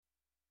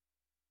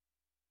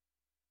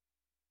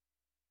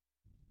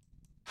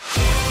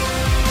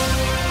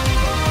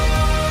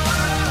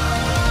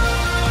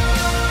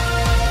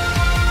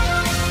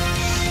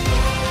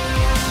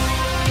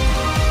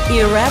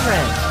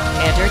Irreverent,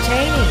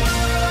 entertaining,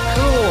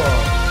 cool.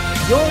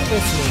 You're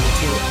listening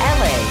to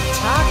LA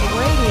Talk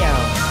Radio.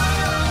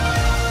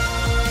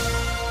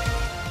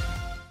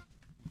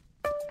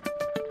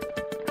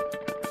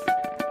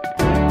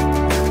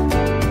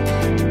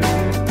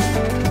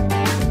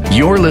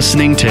 You're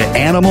listening to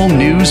Animal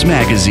News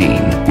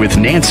Magazine with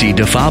Nancy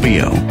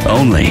DeFabio,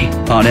 only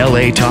on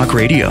LA Talk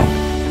Radio.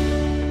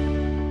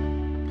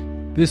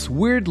 This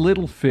weird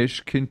little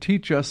fish can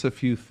teach us a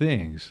few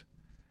things.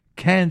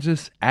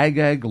 Kansas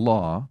Ag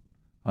law.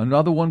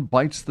 Another one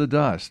bites the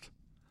dust.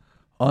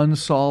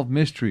 Unsolved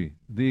mystery.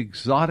 The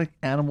exotic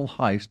animal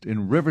heist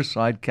in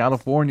Riverside,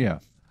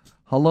 California.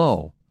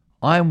 Hello,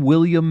 I'm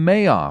William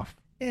Mayoff.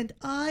 And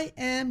I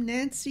am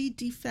Nancy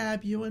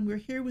DeFabio, and we're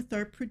here with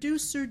our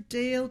producer,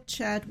 Dale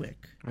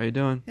Chadwick. How you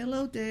doing?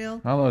 Hello,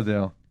 Dale. Hello,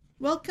 Dale.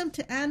 Welcome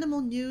to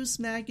Animal News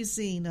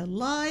Magazine, a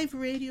live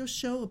radio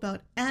show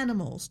about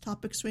animals.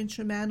 Topics range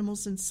from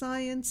animals in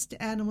science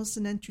to animals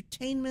in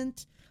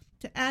entertainment,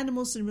 to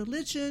animals in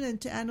religion,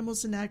 and to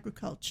animals in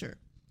agriculture.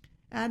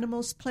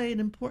 Animals play an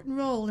important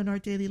role in our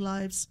daily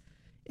lives,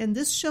 and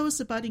this show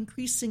is about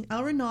increasing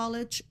our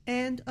knowledge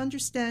and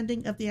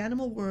understanding of the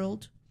animal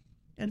world,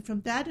 and from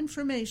that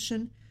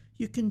information,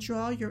 you can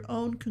draw your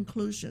own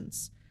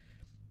conclusions.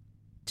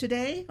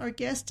 Today, our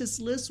guest is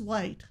Liz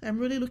White. I'm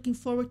really looking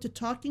forward to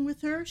talking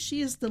with her.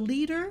 She is the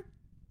leader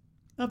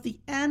of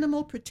the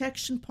Animal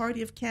Protection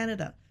Party of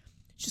Canada.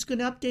 She's going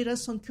to update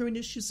us on current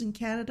issues in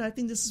Canada. I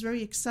think this is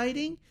very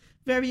exciting,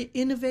 very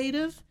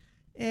innovative,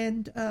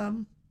 and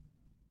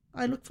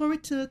I look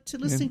forward to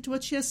listening to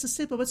what she has to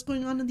say about what's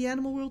going on in the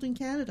animal world in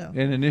Canada.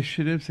 And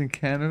initiatives in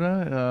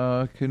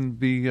Canada can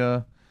be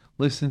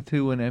listened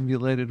to and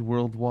emulated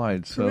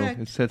worldwide. So Correct.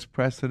 It sets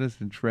precedents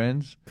and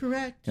trends.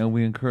 Correct. And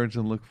we encourage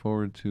and look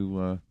forward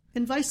to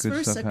and vice good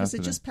versa, stuff because it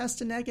happening. just passed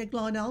an ag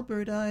law in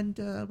Alberta, and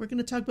we're going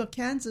to talk about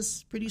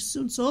Kansas pretty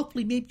soon. So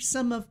hopefully maybe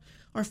some of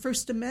our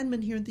First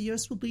Amendment here in the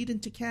U.S. will bleed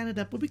into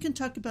Canada. But we can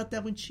talk about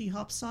that when she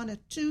hops on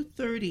at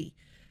 2:30.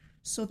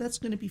 So that's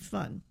going to be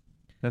fun.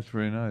 That's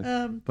very nice.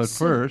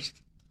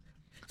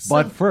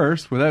 So-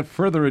 First, without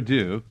further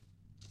ado,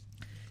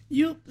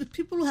 The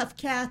people who have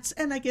cats,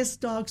 and I guess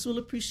dogs, will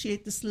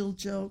appreciate this little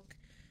joke.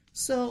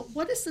 So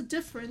what is the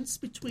difference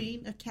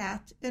between a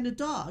cat and a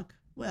dog?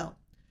 Well,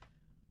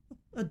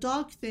 a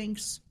dog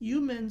thinks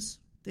humans,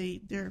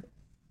 they're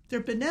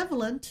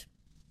benevolent.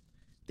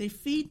 They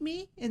feed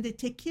me and they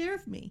take care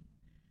of me.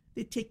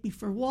 They take me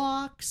for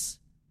walks.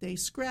 They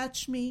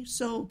scratch me.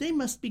 So they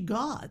must be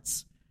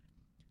gods.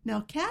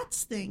 Now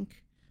cats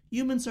think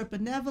humans are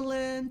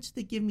benevolent.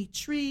 They give me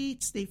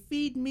treats. They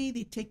feed me.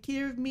 They take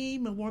care of me.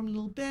 My warm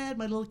little bed,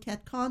 my little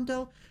cat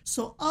condo.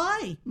 So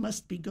I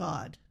must be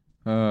God.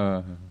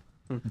 there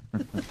you go.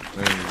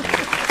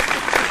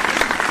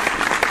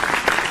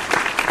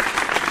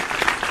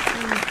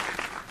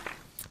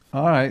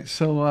 All right,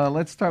 so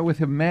let's start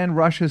with a man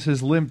rushes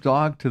his limp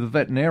dog to the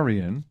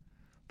veterinarian.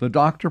 The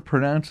doctor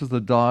pronounces the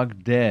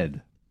dog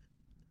dead.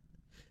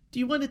 Do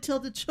you want to tell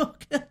the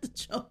joke? The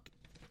joke.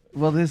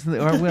 Well,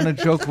 aren't we on a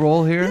joke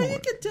roll here? Yeah, you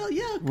can tell.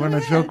 Yeah, We're on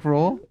a joke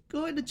roll?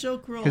 Go in a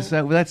joke roll. Because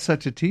that's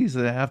such a tease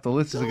that half the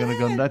listeners are going to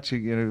go ahead. nuts.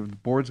 The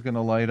board's going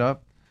to light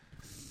up.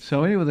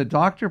 So anyway, the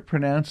doctor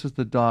pronounces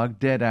the dog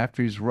dead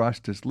after he's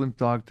rushed his limp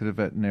dog to the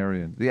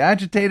veterinarian. The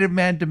agitated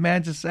man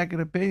demands a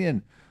second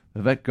opinion.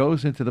 The vet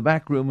goes into the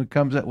back room and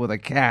comes out with a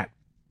cat.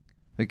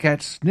 The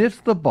cat sniffs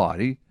the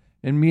body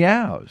and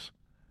meows.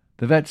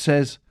 The vet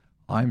says,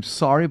 "I'm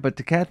sorry, but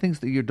the cat thinks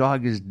that your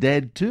dog is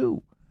dead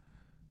too."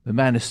 The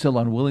man is still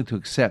unwilling to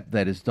accept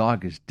that his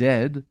dog is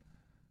dead.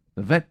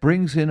 The vet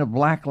brings in a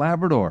black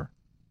Labrador.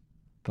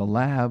 The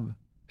lab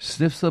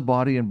sniffs the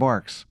body and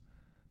barks.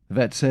 The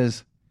vet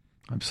says,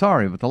 "I'm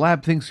sorry, but the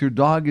lab thinks your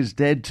dog is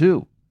dead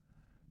too."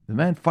 The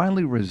man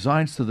finally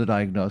resigns to the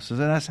diagnosis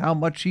and asks how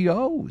much he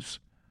owes.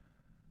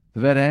 The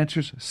vet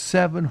answers,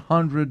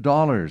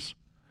 $700.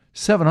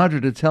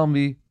 $700 to tell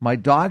me my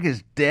dog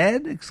is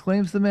dead?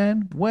 Exclaims the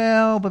man.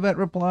 Well, the vet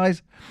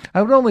replies,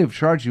 I would only have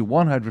charged you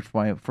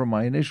 $100 for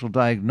my initial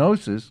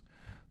diagnosis.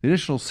 The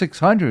additional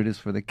 $600 is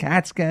for the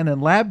CAT scan and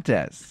lab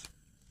tests.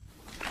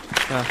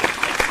 So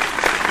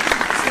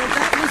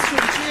that was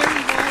from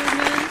Jerry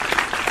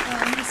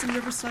Waterman. He's in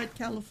Riverside,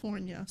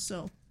 California.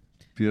 So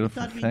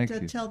Beautiful. I thought Thank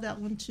we'd you. tell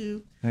that one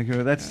too. Thank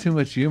you. That's too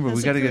much humor.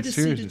 We got to get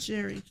serious. To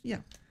Jerry.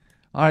 Yeah.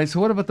 All right, so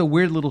what about the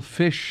weird little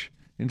fish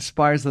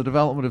inspires the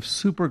development of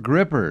super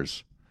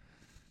grippers?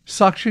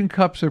 Suction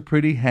cups are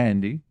pretty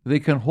handy. They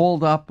can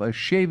hold up a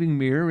shaving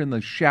mirror in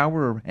the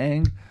shower or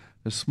hang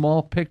a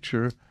small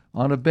picture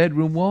on a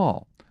bedroom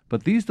wall.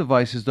 But these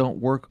devices don't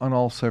work on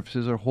all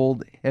surfaces or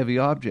hold heavy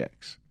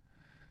objects.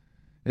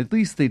 At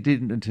least they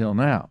didn't until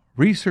now.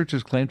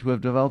 Researchers claim to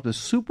have developed a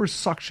super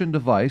suction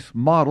device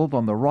modeled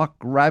on the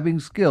rock-grabbing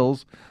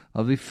skills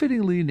of the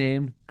fittingly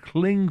named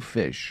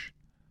clingfish.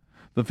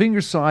 The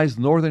finger-sized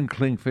northern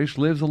clingfish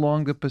lives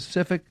along the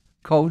Pacific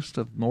coast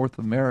of North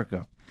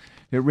America.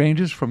 It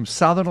ranges from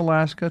southern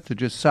Alaska to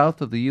just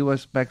south of the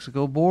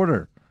U.S.-Mexico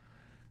border.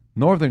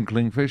 Northern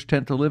clingfish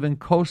tend to live in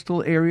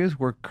coastal areas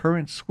where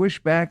currents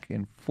swish back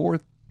and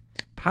forth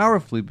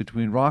powerfully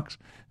between rocks,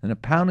 and a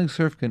pounding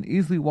surf can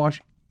easily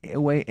wash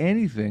away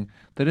anything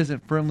that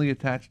isn't firmly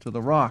attached to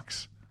the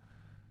rocks.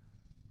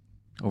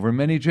 Over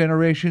many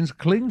generations,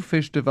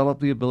 clingfish develop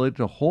the ability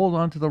to hold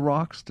onto the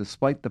rocks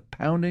despite the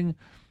pounding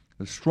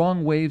of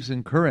strong waves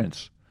and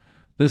currents.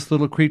 This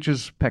little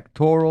creature's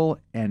pectoral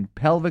and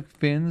pelvic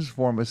fins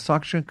form a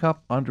suction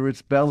cup under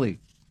its belly.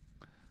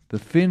 The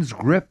fin's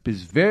grip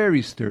is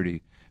very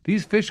sturdy.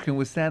 These fish can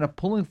withstand a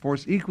pulling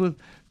force equal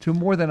to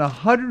more than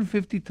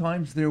 150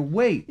 times their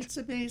weight. It's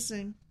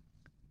amazing.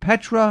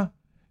 Petra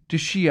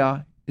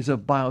Deshia is a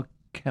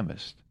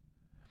biochemist.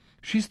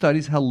 She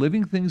studies how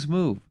living things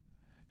move.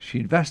 She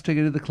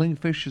investigated the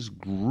clingfish's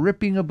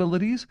gripping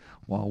abilities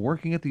while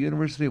working at the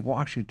University of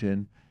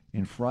Washington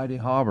in Friday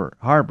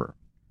Harbor.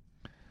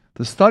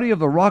 The study of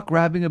the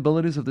rock-grabbing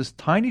abilities of this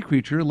tiny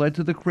creature led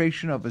to the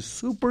creation of a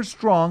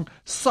super-strong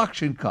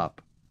suction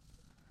cup.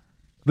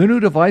 The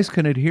new device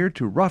can adhere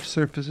to rough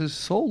surfaces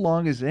so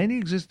long as any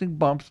existing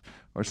bumps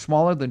are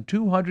smaller than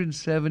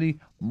 270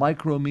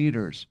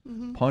 micrometers,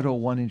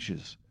 0.01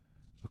 inches,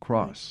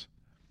 across.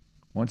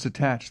 Once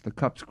attached, the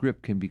cup's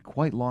grip can be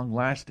quite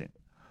long-lasting.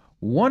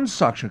 One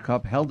suction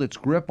cup held its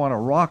grip on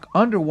a rock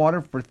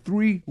underwater for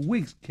 3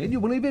 weeks. Can you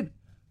believe it?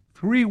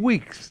 3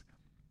 weeks.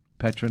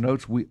 Petra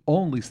notes, we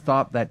only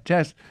stopped that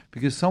test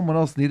because someone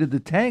else needed the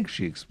tank,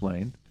 she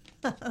explained.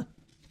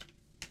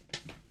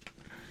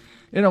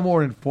 In a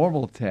more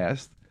informal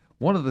test,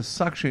 one of the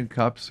suction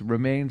cups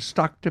remained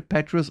stuck to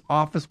Petra's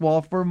office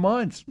wall for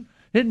months.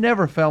 It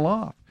never fell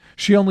off.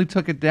 She only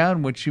took it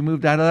down when she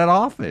moved out of that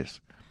office.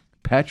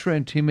 Petra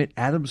and teammate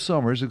Adam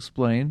Summers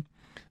explained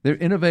their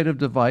innovative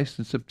device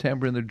in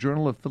September in the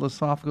Journal of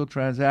Philosophical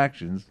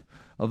Transactions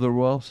of the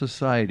Royal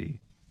Society.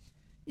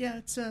 Yeah,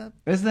 it's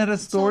Isn't that a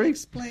story?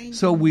 It's all explained.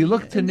 So we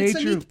look to and nature.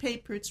 It's a neat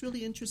paper. It's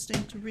really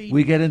interesting to read.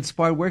 We get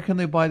inspired. Where can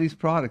they buy these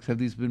products? Have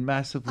these been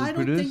massively I don't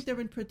produced? think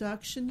they're in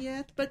production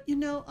yet, but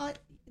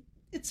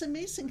it's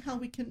amazing how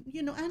we can.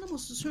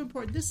 Animals are so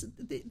important.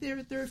 There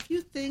are a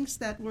few things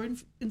that were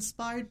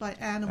inspired by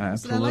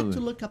animals, and I like Absolutely. to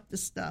look up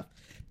this stuff.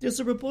 There's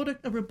a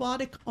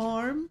robotic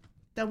arm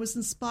that was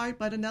inspired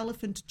by an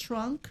elephant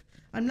trunk.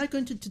 I'm not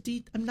going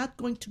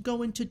to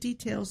go into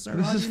details. Our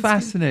This is audience can-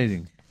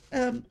 fascinating.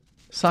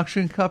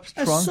 Suction cups,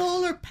 A trunks.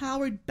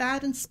 solar-powered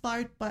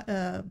bat-inspired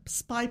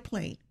spy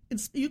plane.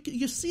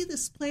 You see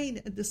this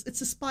plane. It's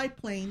a spy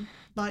plane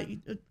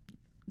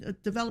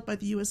developed by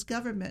the U.S.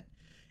 government,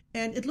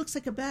 and it looks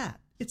like a bat.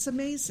 It's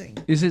amazing.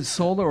 Is it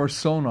solar or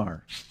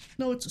sonar?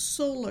 No, it's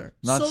solar.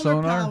 Not solar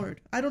sonar?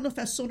 powered. I don't know if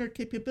it has sonar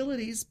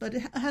capabilities, but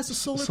it has a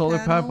solar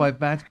Powered panel. by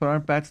bats, but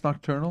aren't bats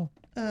nocturnal?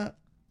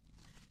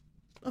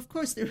 Of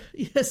course, they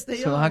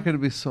So are. how could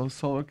it be so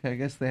solar? Okay, I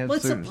guess they have. Well,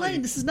 it's a certain-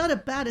 plane. This is not a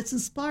bat. It's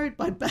inspired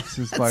by bats.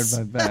 It's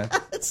inspired by bats.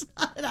 It's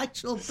not an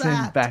actual bat.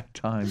 Same bat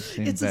time.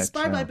 Same It's bat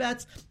inspired by channel.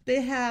 bats.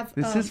 They have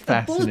This is a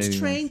bullet fascinating,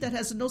 train Nancy. that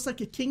has a nose like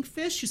a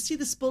kingfish. You see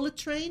this bullet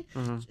train?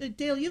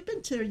 Dale, you've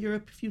been to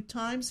Europe a few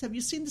times. Have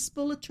you seen this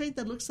bullet train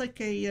that looks like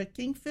a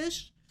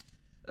kingfish?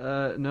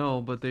 No,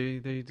 but they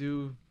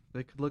do.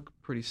 They could look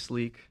pretty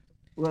sleek.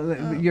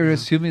 Well, you're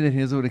assuming that he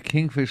knows what a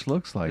kingfish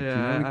looks like. Do you know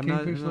Yeah, what a I'm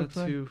not, kingfish I'm not looks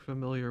like? too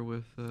familiar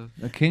with.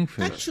 A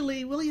kingfish.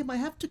 Actually, William, I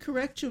have to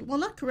correct you. Well,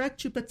 not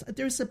correct you, but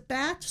there's a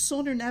bat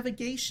sonar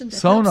navigation that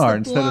Sonar helps the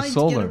instead of blind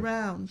solar. get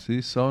around.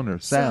 See, sonar,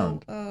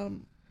 sound.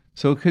 So,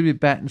 So it could be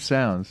bat and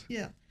sounds.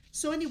 yeah.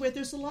 So anyway,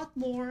 there's a lot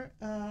more,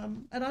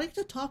 and I'd like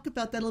to talk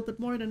about that a little bit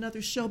more in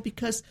another show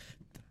because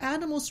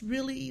animals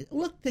really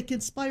they can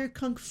inspire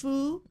kung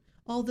fu,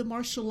 all the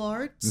martial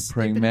arts. The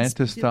praying They've been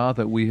mantis style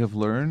that we have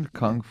learned,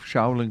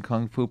 Shaolin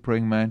Kung Fu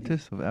praying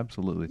mantis,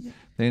 absolutely. Yeah.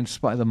 They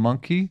inspire the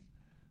monkey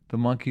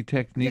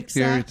technique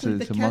there. Exactly,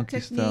 It's the a cat monkey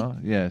technique. style.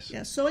 Yes.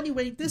 Yeah. So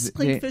anyway, this The-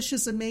 clingfish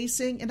is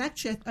amazing, and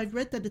actually, I've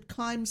read that it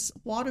climbs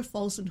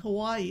waterfalls in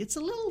Hawaii. It's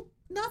a little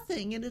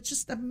nothing, and it's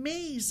just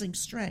amazing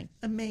strength.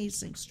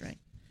 Amazing strength.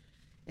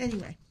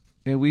 Anyway,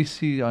 And we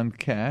see on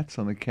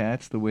the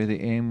cats, the way they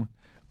aim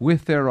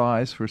with their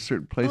eyes for a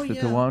certain place Oh, that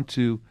they yeah. want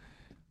to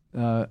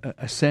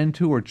ascend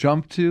to or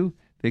jump to.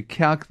 They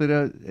calculate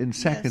it in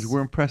seconds. Yes.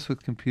 We're impressed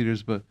with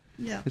computers, but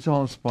yeah. it's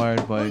all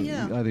inspired by Oh,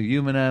 yeah. either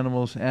human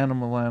animals,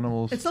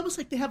 animals. It's almost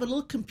like they have a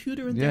little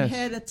computer in Yes. their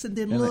head that's and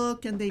they And the-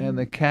 look and they and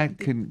the cat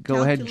they can go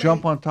ahead, calculate.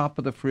 jump on top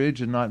of the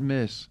fridge and not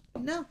miss.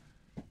 No,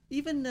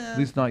 even At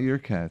least not your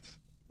cats.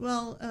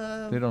 well,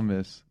 They don't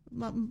miss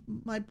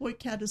my boy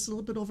cat is a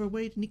little bit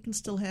overweight and he can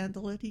still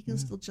handle it. He can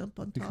still jump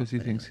on top. because he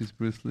but thinks anyway. he's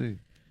Bruce Lee.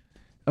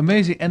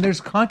 Amazing. And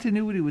there's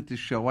continuity with this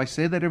show. I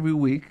say that every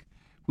week.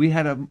 We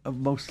had a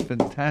most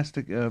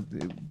fantastic,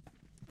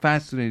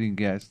 fascinating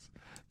guest,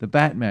 the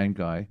Batman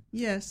guy.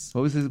 Yes.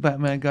 What was this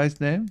Batman guy's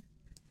name?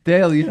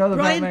 Dale, you know the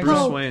Brian Batman Bruce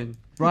Pope. guy? Wayne.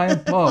 Brian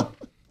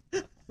Pope.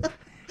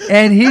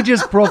 And he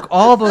just broke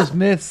all those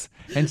myths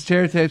and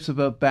stereotypes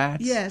about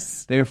bats.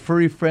 Yes. They're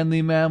furry,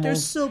 friendly mammals. They're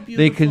so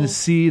They can beautiful.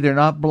 see. They're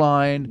not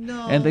blind.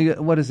 No. And they,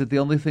 what is it? The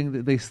only thing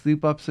that they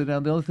sleep upside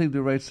down. The only thing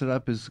to right side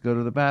up is go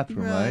to the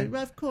bathroom, right?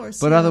 Of course.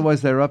 But yeah.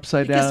 otherwise, they're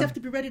upside because down. you have to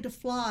be ready to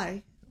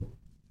fly.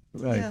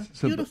 Right. Yeah,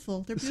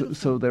 beautiful. They're beautiful.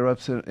 So they're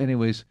upside.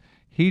 Anyways,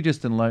 He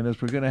just enlightened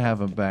us. We're going to have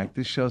him back.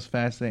 This show's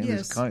fascinating.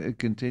 Yes. There's a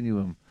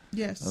continuum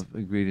Yes. of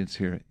ingredients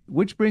here.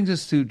 Which brings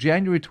us to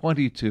January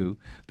 22.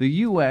 The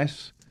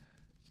U.S.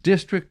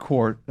 District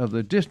Court of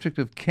the District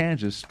of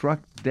Kansas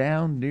struck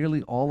down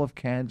nearly all of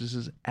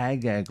Kansas's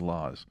ag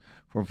laws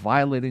for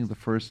violating the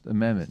First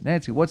Amendment.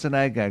 Nancy, what's an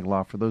ag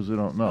law for those who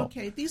don't know?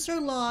 Okay, these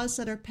are laws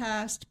that are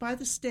passed by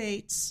the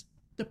states.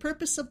 The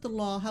purpose of the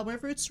law,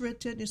 however it's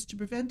written, is to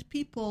prevent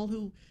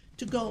people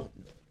to go.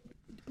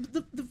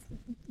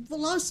 The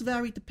laws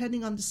vary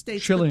depending on the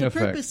states. Chilling but the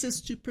effect. purpose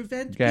is to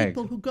prevent Gag.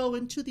 people who go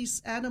into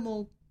these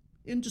animal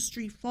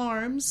industry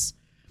farms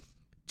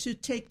to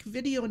take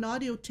video and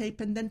audio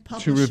tape and then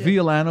publish To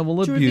reveal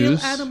animal it. To abuse.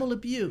 reveal animal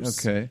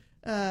abuse. Okay.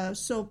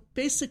 So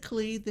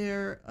basically,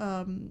 they're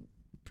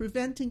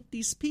preventing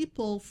these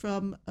people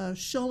from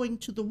showing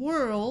to the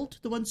world,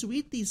 the ones who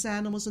eat these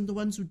animals and the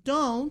ones who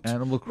don't,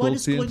 Animal what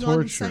is cruelty and going on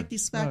torture. inside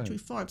these factory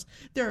Right. farms.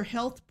 There are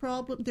health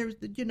problems. There's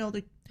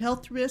the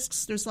health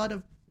risks. There's a lot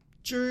of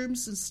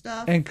germs and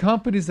stuff. And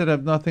companies that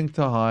have nothing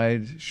to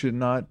hide should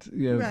not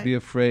Right. be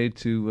afraid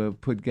to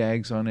put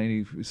gags on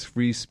any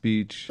free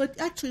speech.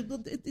 But actually,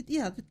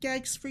 the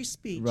gag's free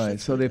speech. Right.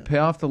 That's So what they it is. pay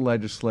off the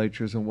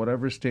legislatures in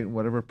whatever state,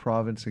 whatever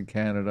province in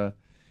Canada,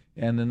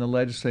 and then the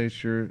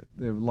legislature,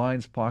 their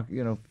lines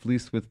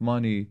fleeced with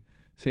money,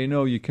 say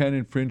no, you can't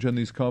infringe on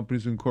these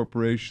companies and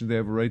corporations. They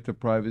have a right to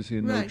privacy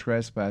and no Right.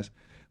 trespass.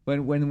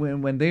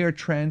 When they are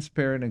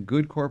transparent and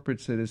good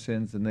corporate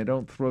citizens and they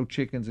don't throw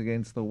chickens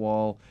against the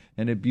wall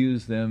and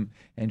abuse them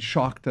and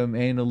shock them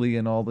anally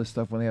and all this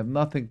stuff, when they have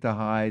nothing to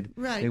hide,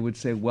 Right. they would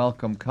say,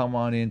 welcome, come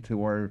on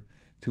into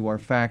our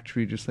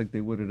factory, just like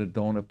they would at a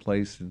donut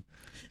place and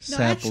No,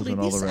 samples actually,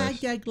 and all the these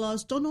rest. ag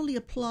laws don't only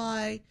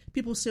apply.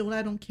 People say, "Well,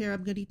 I don't care.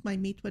 I'm going to eat my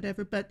meat,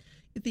 whatever." But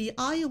the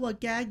Iowa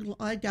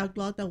ag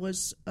law that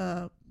was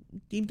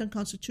deemed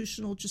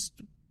unconstitutional just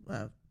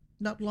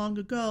not long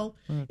ago,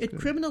 it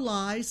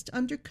criminalized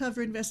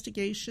undercover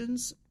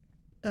investigations.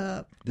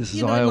 This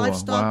is in Iowa.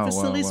 livestock Wow,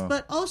 facilities, wow.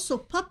 but also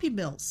puppy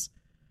mills.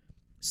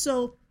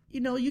 So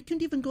you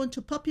can even go into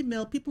a puppy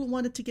mill. People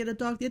wanted to get a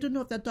dog. They didn't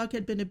know if that dog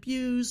had been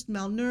abused,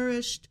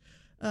 malnourished.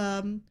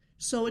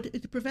 So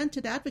it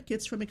prevented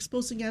advocates from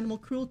exposing animal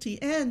cruelty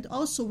and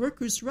also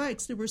workers'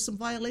 rights. There were some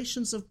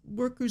violations of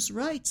workers'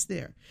 rights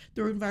there.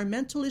 There were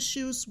environmental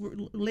issues,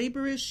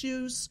 labor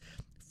issues,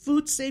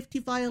 food safety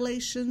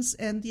violations,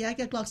 and the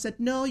ag law said,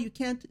 no, you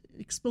can't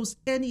expose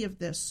any of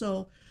this.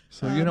 So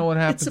you know what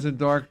it's happens in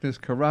darkness,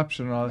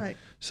 corruption, and all that. Right.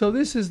 So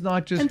this is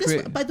not just and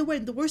this, by the way,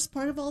 the worst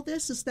part of all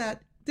this is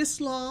that this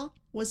law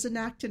was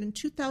enacted in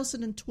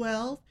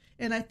 2012,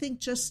 and I think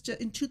just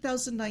in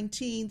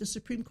 2019, the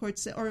Supreme Court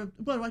said, it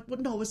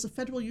was the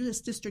federal U.S.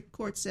 District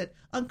Court said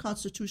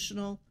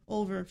unconstitutional,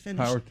 over,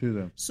 finished. power to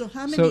them. So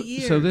how many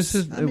years? So this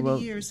is how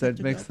many years that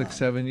after makes that like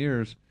 7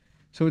 years.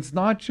 So it's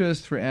not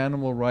just for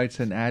animal rights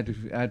and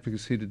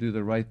advocacy to do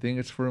the right thing.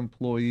 It's for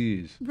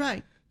employees.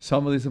 Right.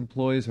 Some of these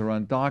employees are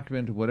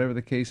undocumented, whatever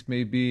the case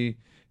may be.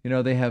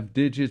 They have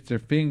digits, their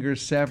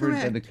fingers severed,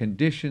 and the Correct.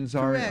 conditions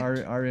Correct.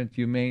 aren't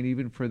humane,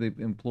 even for the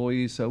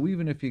employees. So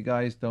even if you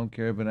guys don't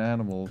care about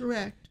animals,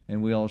 Correct.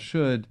 and we all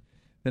should,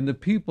 then the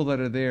people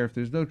that are there, if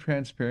there's no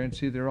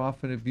transparency, they're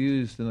often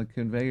abused in the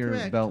conveyor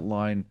Correct. belt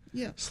line,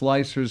 Yeah.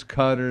 slicers,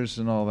 cutters,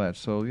 and all that.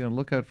 So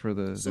look out for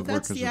the So workers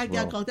that's the as ag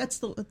well. law. That's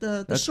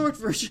the short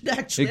version,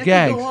 actually. It I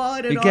gags. could go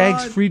on and It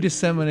gags on. free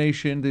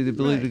dissemination, the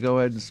ability Right. to go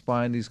ahead and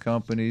spy on these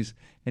companies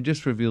and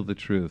just reveal the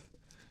truth.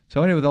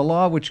 So anyway, the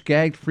law which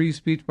gagged free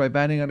speech by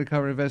banning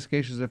undercover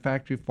investigations at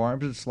factory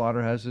farms and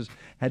slaughterhouses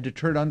had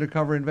deterred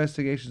undercover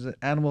investigations at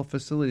animal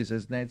facilities,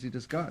 as Nancy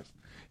discussed,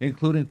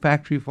 including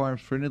factory farms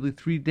for nearly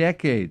 3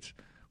 decades.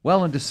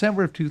 Well, in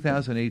December of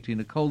 2018,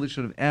 a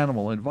coalition of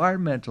animal,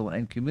 environmental,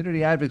 and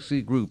community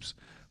advocacy groups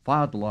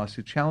filed a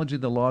lawsuit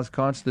challenging the law's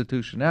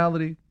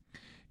constitutionality.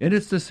 In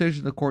its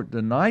decision, the court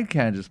denied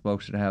Kansas'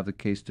 motion to have the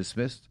case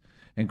dismissed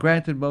and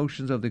granted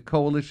motions of the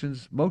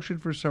coalition's motion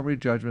for summary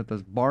judgment,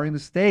 thus barring the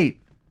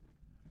state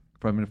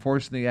from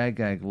enforcing the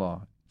ag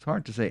law. It's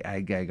hard to say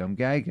ag, I'm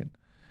gagging.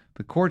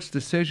 The court's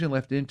decision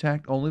left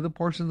intact only the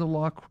portions of the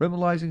law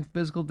criminalizing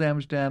physical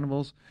damage to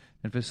animals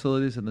and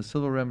facilities and the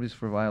civil remedies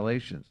for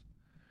violations.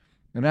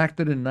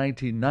 Enacted in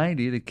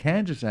 1990, the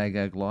Kansas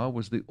ag law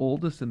was the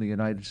oldest in the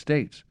United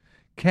States.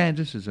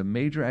 Kansas is a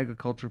major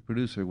agricultural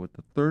producer with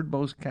the third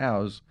most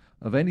cows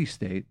of any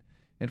state,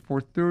 and for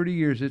 30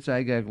 years its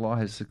ag law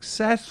has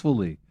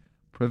successfully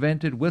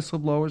prevented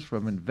whistleblowers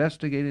from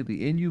investigating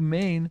the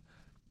inhumane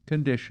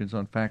conditions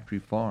on factory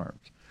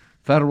farms.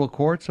 Federal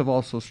courts have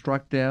also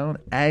struck down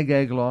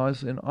ag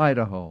laws in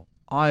Idaho,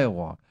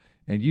 Iowa,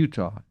 and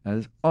Utah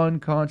as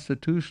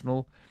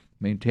unconstitutional,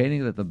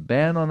 maintaining that the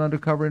ban on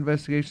undercover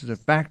investigations at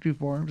factory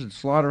farms and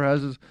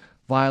slaughterhouses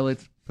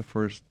violates the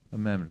First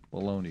Amendment.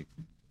 Baloney.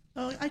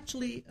 Oh,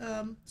 actually,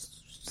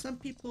 some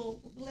people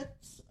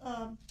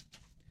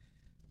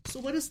So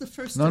what is the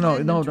First No,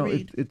 Amendment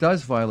read? it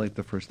does violate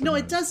the First No,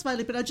 Amendment. it does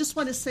violate, but I just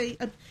want to say,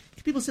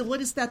 people say, what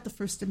is that, the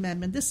First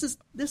Amendment? This is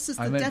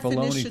I the meant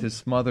baloney definition. to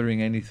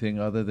smothering anything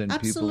other than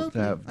people Absolutely, to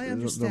have I the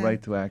understand.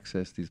 right to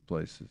access these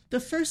places. The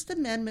First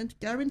Amendment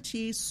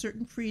guarantees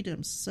certain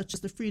freedoms, such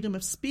as the freedom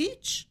of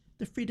speech,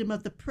 the freedom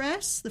of the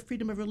press, the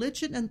freedom of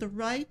religion, and the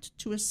right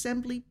to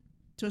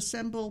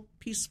assemble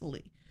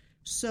peacefully.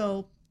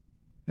 So,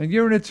 And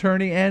you're an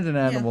attorney and an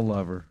animal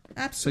lover.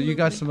 absolutely. So you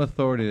got some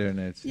authority there,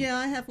 Nancy. Yeah,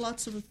 I have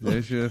lots of authority.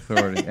 There's your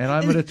authority. And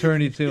I'm an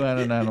attorney, too, and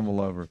an animal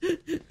lover.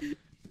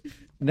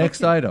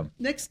 Next item.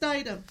 Next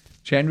item.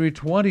 January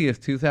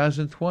 20th,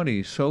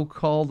 2020,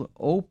 so-called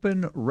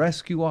open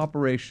rescue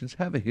operations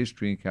have a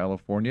history in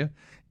California.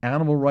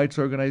 Animal rights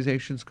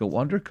organizations go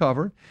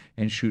undercover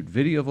and shoot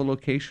video of a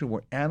location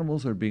where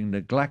animals are being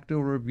neglected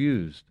or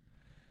abused.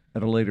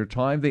 At a later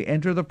time, they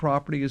enter the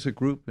property as a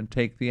group and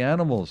take the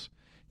animals.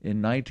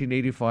 In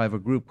 1985, a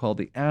group called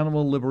the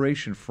Animal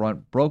Liberation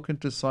Front broke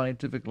into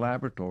scientific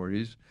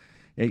laboratories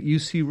at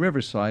UC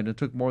Riverside and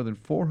took more than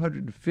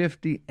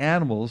 450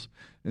 animals,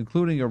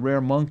 including a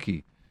rare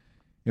monkey,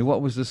 in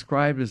what was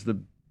described as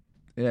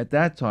at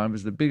that time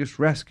as the biggest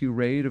rescue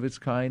raid of its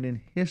kind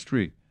in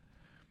history.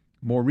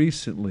 More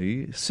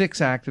recently, 6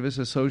 activists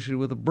associated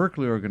with a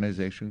Berkeley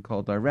organization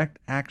called Direct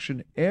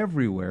Action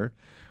Everywhere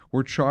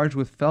were charged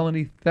with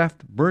felony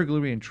theft,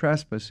 burglary, and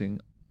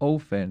trespassing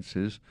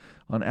offenses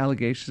on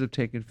allegations of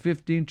taking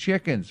 15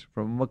 chickens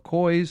from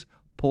McCoy's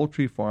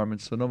poultry farm in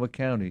Sonoma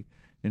County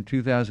in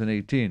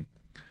 2018.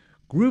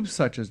 Groups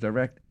such as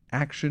Direct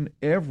Action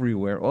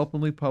Everywhere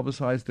openly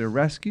publicize their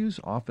rescues,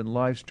 often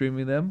live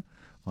streaming them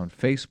on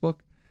Facebook,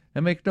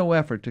 and make no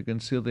effort to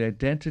conceal the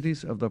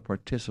identities of the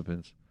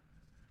participants.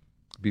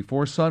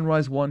 Before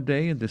sunrise one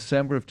day in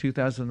December of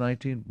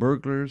 2019,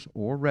 burglars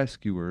or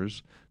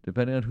rescuers,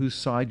 depending on whose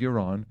side you're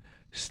on,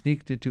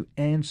 sneaked into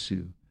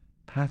Ansu,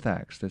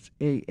 Pathax, that's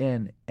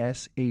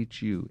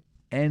A-N-S-H-U,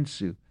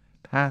 Ansu,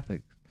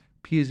 Pathax,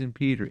 P as in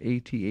Peter,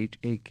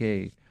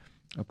 A-T-H-A-K,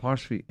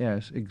 apostrophe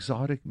S,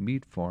 exotic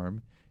meat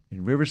farm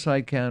in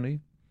Riverside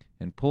County,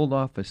 and pulled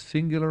off a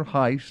singular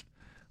heist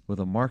with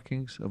the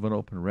markings of an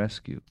open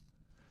rescue.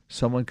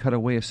 Someone cut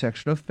away a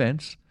section of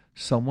fence,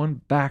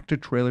 someone backed a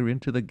trailer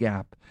into the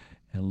gap,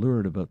 and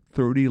lured about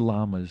 30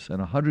 llamas and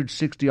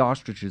 160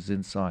 ostriches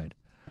inside.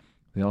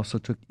 They also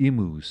took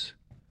emus,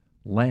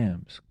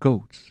 lambs,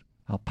 goats,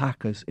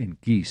 alpacas, and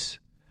geese.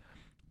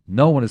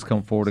 No one has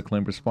come forward to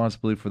claim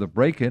responsibility for the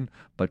break-in,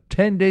 but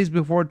 10 days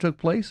before it took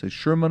place, a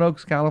Sherman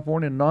Oaks,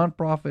 California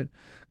nonprofit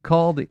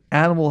called the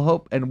Animal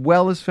Hope and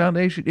Wellness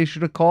Foundation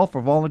issued a call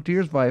for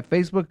volunteers via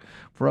Facebook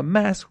for a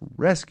mass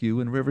rescue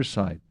in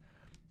Riverside.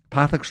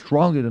 Pathak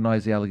strongly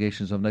denies the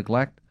allegations of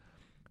neglect.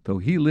 Though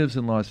he lives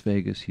in Las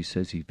Vegas, he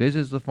says he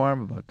visits the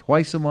farm about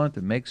twice a month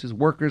and makes his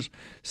workers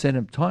send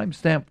him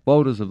time-stamped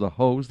photos of the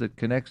hose that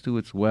connects to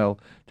its well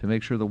to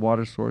make sure the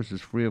water source is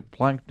free of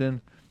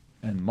plankton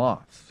and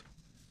moths.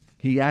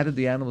 He added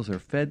the animals are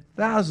fed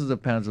thousands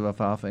of pounds of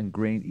alfalfa and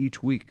grain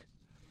each week.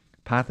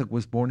 Pathak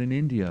was born in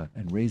India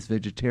and raised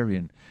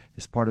vegetarian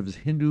as part of his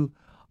Hindu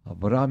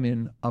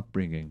Brahmin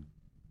upbringing.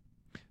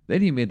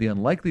 Then he made the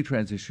unlikely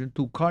transition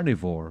to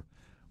carnivore,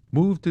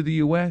 moved to the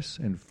U.S.,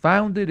 and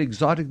founded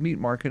Exotic Meat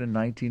Market in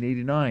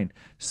 1989,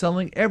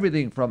 selling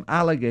everything from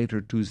alligator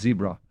to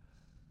zebra.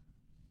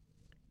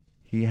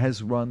 He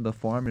has run the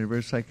farm in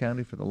Riverside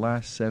County for the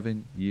last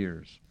 7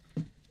 years.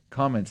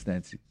 Comments,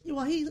 Nancy?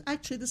 Well,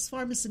 this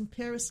farm is in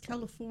Paris,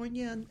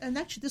 California, and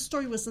actually this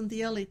story was in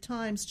the LA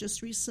Times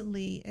just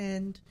recently,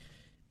 and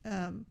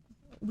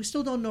we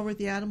still don't know where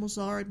the animals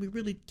are, and we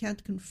really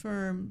can't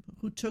confirm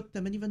who took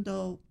them. And even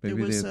though there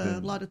was a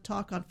lot of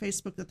talk on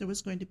Facebook that there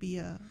was going to be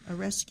a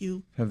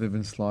rescue. Have they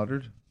been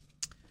slaughtered?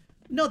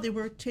 No, they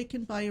were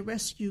taken by a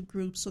rescue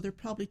group, so they're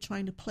probably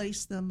trying to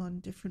place them on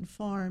different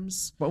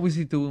farms. What was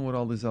he doing with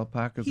all these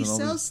alpacas? He and all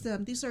sells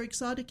them. These are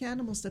exotic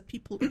animals that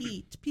people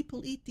eat.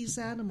 People eat these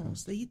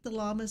animals. They eat the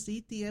llamas, they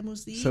eat the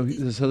emus, they So eat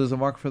the... So there's a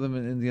mark for them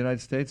in the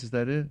United States, is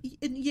that it?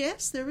 And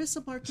yes, there is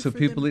a market So for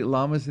people them. eat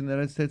llamas in the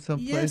United States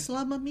someplace? Yes,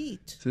 llama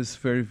meat. So this is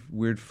very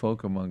weird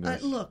folk among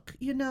us. Look,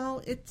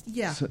 it's,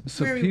 yeah, So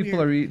very people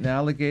weird. are eating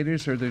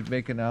alligators, or they're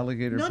making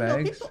alligator No,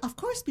 bags? of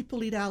course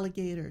people eat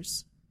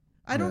alligators.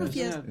 I don't know if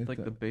you Isn't have... that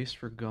like the base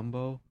for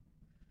gumbo?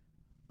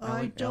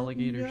 I don't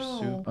alligator know.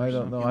 soup. I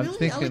don't know. Really? I'm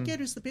thinking.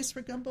 Alligator is the base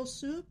for gumbo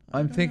soup? I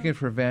I'm don't thinking know.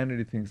 for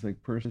vanity things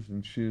like purses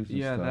and shoes and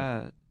Yeah, stuff.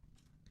 that.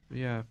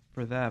 Yeah,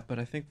 for that. But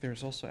I think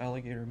there's also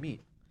alligator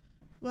meat.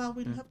 Well,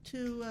 we'd have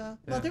to... Yeah.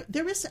 Well,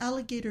 there is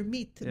alligator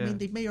meat. I Yeah. mean,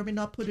 they may or may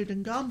not put it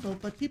in gumbo,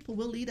 but people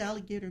will eat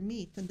alligator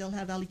meat, and they'll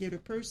have alligator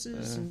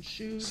purses and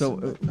shoes. So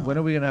and whatnot. when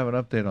are we going to have an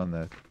update on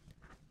that?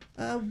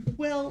 I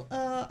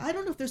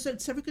don't know if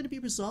it's ever going to be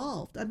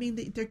resolved. I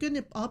mean, they're going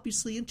to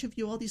obviously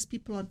interview all these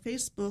people on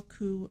Facebook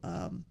who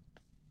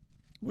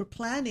were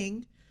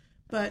planning,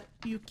 but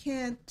you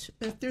can't,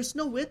 if there's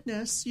no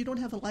witness, you don't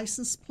have a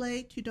license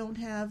plate, you don't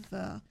have,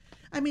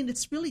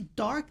 it's really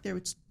dark there.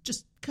 It's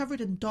just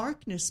covered in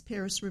darkness,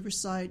 Paris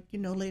Riverside,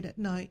 late at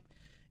night.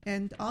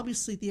 And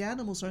obviously the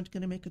animals aren't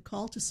going to make a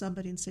call to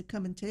somebody and say,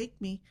 come and take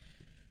me.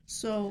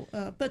 So,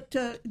 but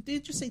the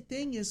interesting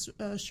thing is,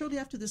 shortly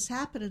after this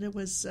happened and it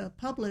was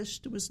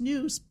published, it was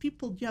news,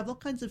 you have all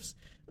kinds of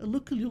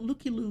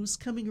looky-loos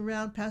coming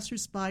around,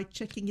 passers-by,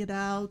 checking it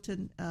out.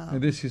 And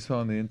this you saw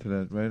on the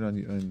internet, right?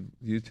 On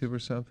YouTube or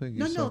something?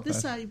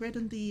 This I read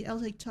in the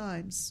LA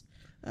Times.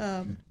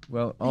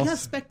 Well, you have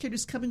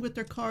spectators coming with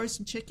their cars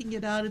and checking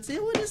it out and say,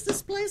 what is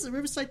this place in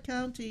Riverside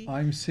County?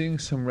 I'm seeing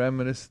some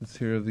reminiscence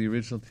here of the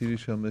original TV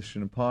show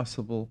Mission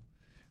Impossible,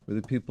 where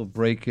the people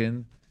break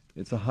in.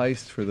 It's a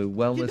heist for the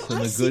wellness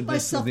and the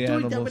goodness of the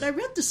animals. That. When I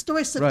read the story,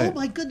 I said, "Oh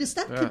my goodness,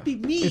 that could be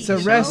me." It's a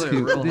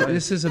rescue.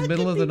 This is a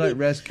middle of the night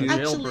rescue.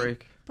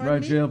 Jailbreak.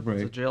 Right,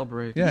 jailbreak. It's a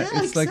jailbreak. Yeah,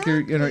 it's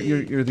exactly. Like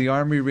you're the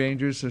Army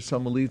Rangers or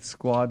some elite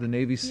squad, the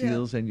Navy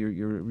SEALs, and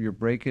you're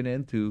breaking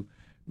in to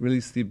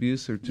release the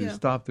abuse or to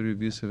stop the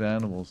abuse of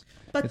animals.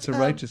 But it's a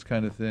righteous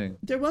kind of thing.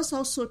 There was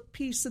also a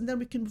piece, and then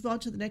we can move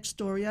on to the next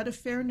story. Out of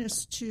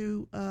fairness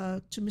to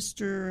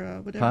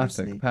Mr. whatever his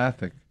name,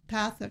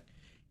 Pathak.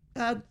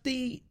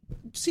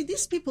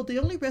 These people, they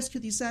only rescue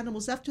these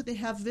animals after they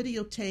have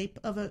videotape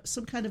of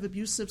some kind of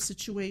abusive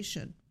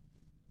situation.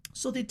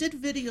 So they did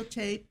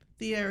videotape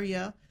the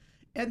area,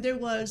 and there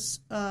was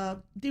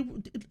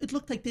it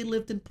looked like they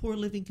lived in poor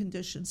living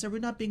conditions. They were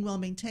not being well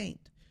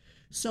maintained.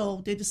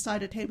 So they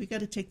decided, hey, we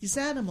got to take these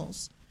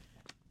animals.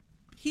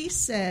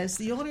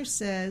 The owner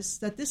says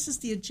that this is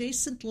the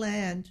adjacent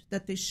land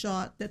that they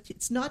shot, that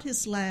it's not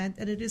his land,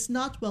 and it is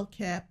not well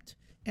kept,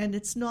 and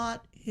it's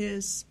not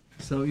his.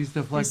 So he's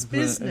deflecting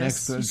an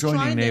extra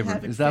adjoining neighbor.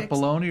 Is that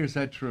baloney or is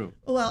that true?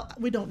 Well,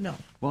 we don't know.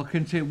 Well,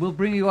 continue. We'll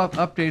bring you up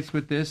updates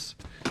with this.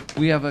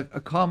 We have a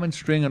common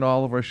string in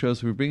all of our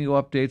shows. We bring you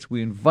updates.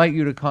 We invite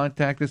you to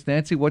contact us.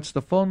 Nancy, what's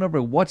the phone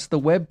number? What's the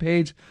web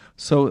page?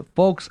 So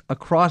folks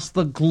across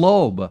the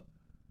globe,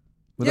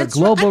 with a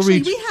global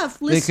reach, we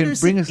have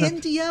listeners in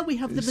India. We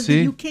have them in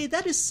the UK.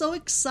 That is so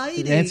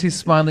exciting. Nancy's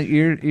smiling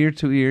ear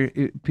to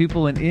ear.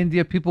 People in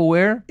India, people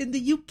where? In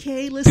the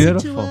UK, listen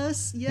to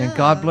us. Yeah. And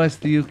God bless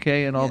the UK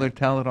and all their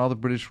talent, all the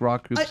British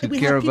rock groups who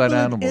care about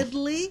animals. In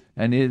Italy.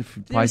 And there's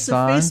a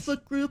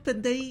Facebook group,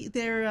 and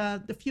they're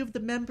a few of the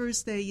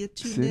members they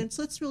tune in.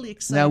 So it's really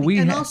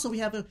exciting. Also we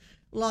have a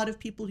lot of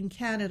people in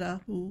Canada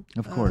who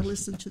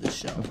listen to the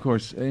show. Of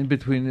course. In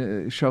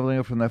between shoveling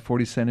up from that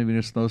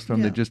 40-centimeter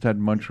snowstorm they just had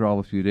in Montreal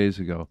a few days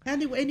ago.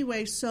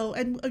 Anyway, so,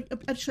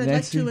 actually I'd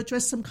like to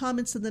address some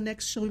comments in the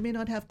next show. We may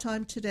not have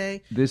time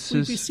today. We've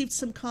received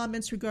some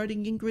comments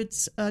regarding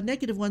Ingrid's,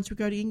 negative ones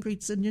regarding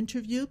Ingrid's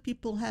interview.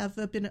 People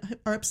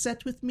are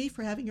upset with me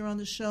for having her on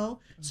the show.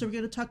 So we're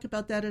going to talk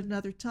about that at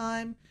another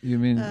time. You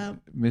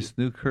mean Miss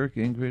Newkirk,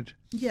 Ingrid?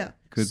 Yeah.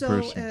 Good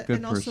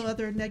person. Also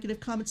other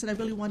negative comments that I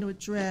really want to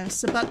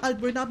address.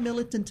 About we're not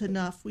militant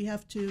enough. We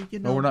have to,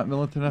 Oh, we're not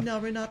militant enough? No,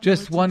 we're not.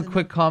 Just one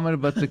quick comment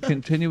about the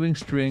continuing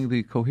string,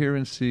 the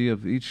coherency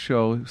of each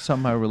show,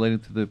 somehow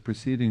related to the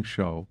preceding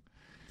show.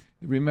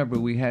 Remember,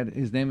 we had,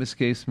 his name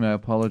escapes me, I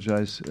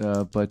apologize,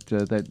 but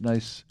that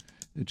nice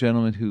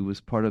gentleman who was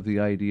part of the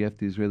IDF,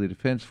 the Israeli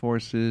Defense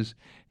Forces,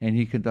 and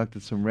he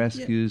conducted some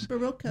rescues. Yeah,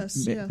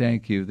 Barokas,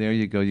 Thank you. There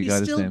you go. You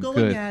got his name. He's still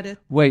going at it.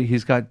 Wait,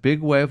 he's got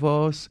big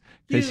huevos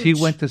because he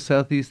went to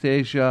Southeast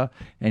Asia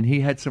and he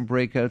had some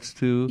breakouts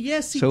too.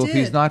 Yes, he did. So if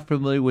he's not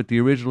familiar with the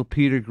original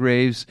Peter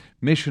Graves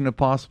Mission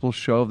Impossible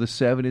show of the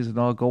 70s and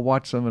all, go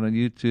watch some of it on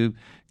YouTube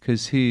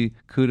because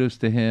kudos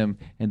to him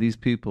and these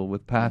people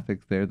with Pathak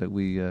there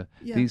that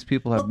these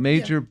people have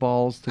major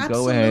balls to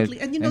go ahead.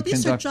 And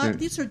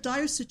these are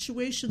dire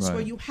situations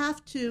where you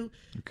have to,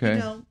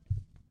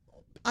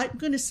 I'm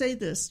going to say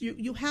this.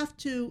 You have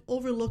to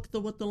overlook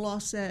what the law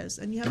says,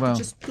 and you have to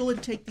just go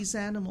and take these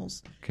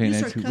animals.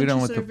 These are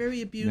countries that are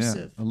very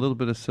abusive. A little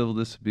bit of civil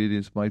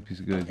disobedience might be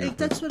good.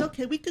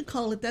 Hey, we could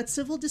call it that,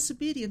 civil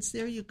disobedience.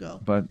 There you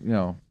go. But,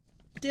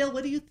 Dale,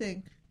 what do you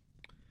think?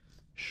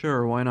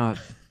 Sure, why not?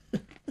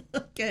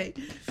 Okay.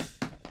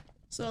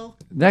 So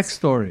next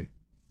story.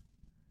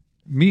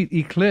 Meet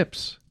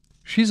Eclipse.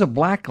 She's a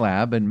black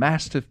lab and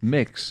mastiff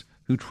mix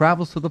who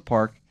travels to the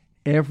park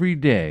every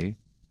day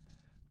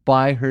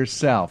by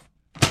herself.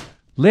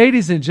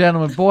 Ladies and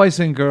gentlemen, boys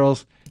and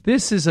girls,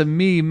 this is a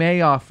Mie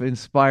Mayoff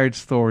inspired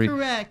story.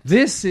 Correct.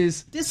 This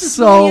is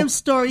William's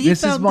story.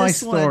 This is my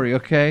story,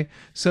 okay?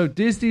 So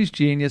Disney's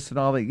genius and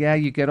all that. Yeah,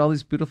 you get all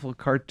these beautiful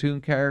cartoon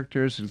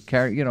characters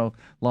and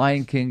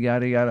Lion King,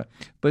 yada yada.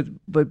 But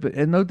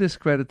and no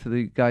discredit to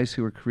the guys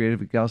who are creative,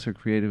 the gals who are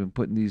creative in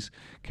putting these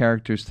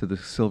characters to the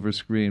silver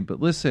screen. But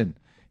listen,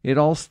 it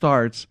all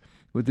starts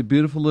with the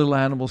beautiful little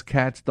animals,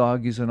 cats,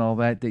 doggies, and all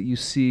that you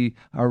see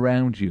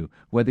around you,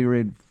 whether you're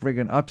in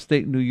friggin'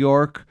 upstate New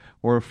York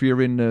or if you're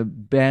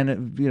in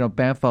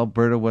Banff,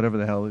 Alberta, whatever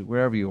the hell,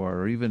 wherever you are,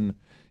 or even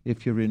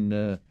if you're in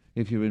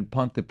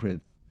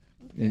Pontypridd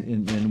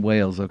in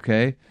Wales,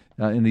 okay,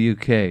 in the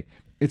UK.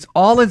 It's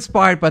all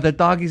inspired by the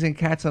doggies and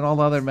cats and all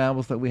the other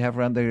mammals that we have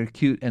around there. They're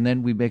cute, and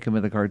then we make them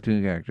into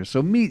cartoon characters.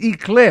 So meet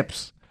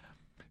Eclipse.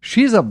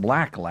 She's a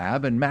black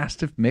lab and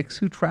mastiff mix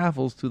who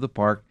travels to the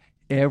park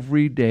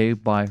every day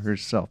by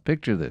herself.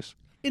 Picture this.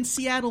 In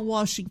Seattle,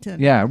 Washington.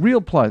 Yeah,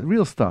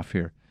 real stuff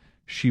here.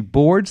 She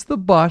boards the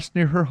bus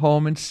near her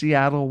home in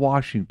Seattle,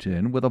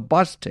 Washington, with a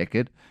bus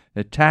ticket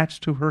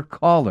attached to her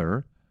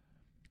collar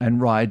and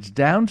rides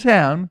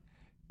downtown,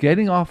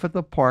 getting off at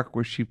the park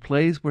where she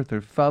plays with her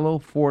fellow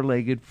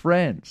four-legged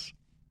friends.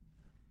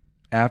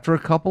 After a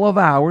couple of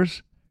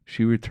hours,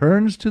 she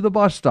returns to the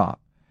bus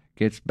stop,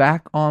 gets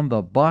back on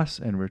the bus,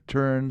 and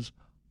returns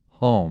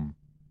home.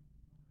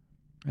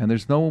 And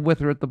there's no one with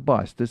her at the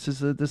bus. This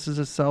is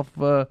a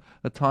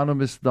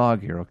self-autonomous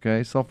dog here,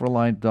 okay?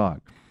 Self-reliant dog.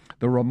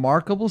 The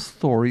remarkable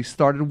story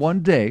started one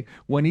day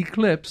when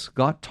Eclipse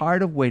got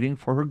tired of waiting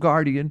for her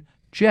guardian,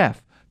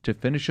 Jeff, to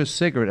finish a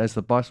cigarette as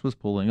the bus was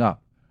pulling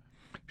up.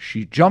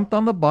 She jumped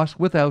on the bus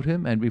without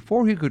him, and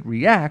before he could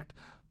react,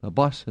 the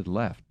bus had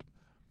left.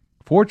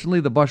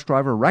 Fortunately, the bus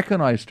driver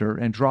recognized her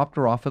and dropped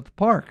her off at the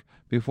park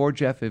before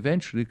Jeff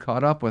eventually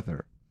caught up with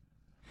her.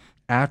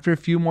 After a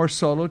few more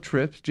solo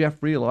trips, Jeff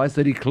realized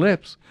that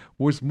Eclipse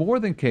was more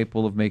than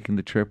capable of making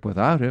the trip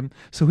without him,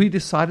 so he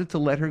decided to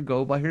let her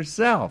go by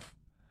herself.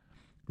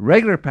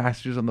 Regular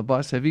passengers on the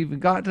bus have even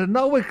gotten to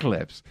know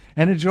Eclipse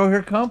and enjoy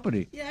her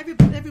company. Yeah,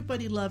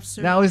 everybody loves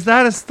her. Now, is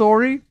that a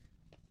story?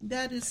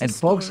 That is. And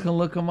folks can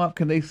look them up.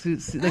 Can they see?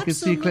 They can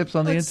see Eclipse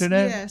on the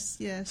internet.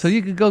 Yes. So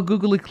you can go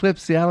Google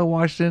Eclipse, Seattle,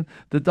 Washington.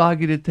 The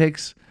doggy that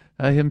takes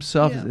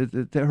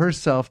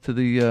herself to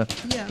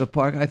the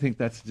park. I think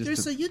that's just.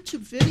 There's a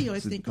YouTube video,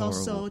 I think, adorable.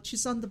 also.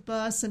 She's on the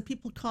bus, and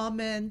people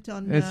comment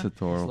on. It's It's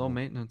adorable. low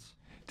maintenance.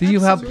 Do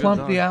you have Absolutely.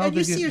 Plump the owl? And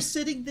you see her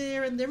sitting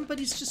there, and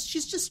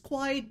she's just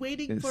quiet,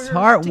 waiting It's for her.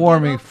 heartwarming,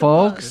 to get off the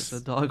folks. The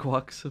dog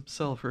walks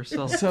herself.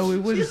 So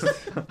it was.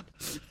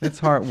 It's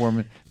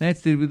heartwarming.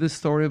 Nancy, did this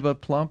story about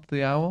Plump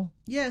the owl?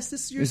 Yes,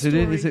 this is your Is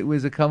story.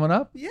 is it coming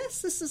up?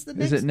 Yes, this is the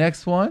next. Is it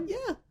next one?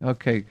 Yeah.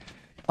 Okay.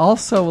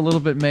 Also, a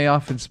little bit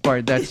Mayoff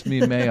inspired. That's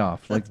me,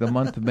 Mayoff. Like the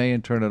month of May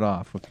and turn it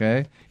off.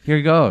 Okay.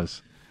 Here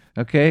goes.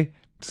 Okay.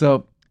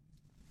 So,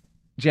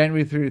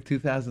 January 30th,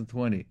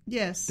 2020.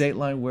 Yes.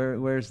 Dateline.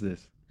 Where's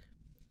this?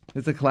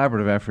 It's a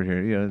collaborative effort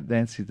here. You know,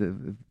 Nancy,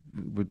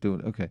 we're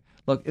doing. Okay.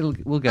 Look, we'll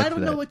get to that. I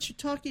don't know what you're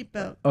talking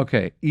about.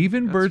 Okay.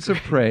 Even birds of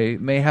prey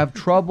may have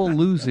trouble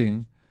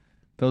losing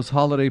those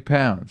holiday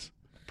pounds.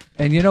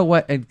 And you know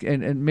what?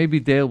 And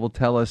maybe Dale will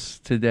tell us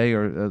today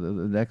or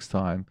the next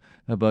time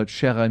about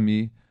Cher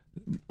Ami,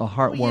 a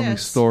heartwarming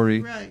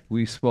story right.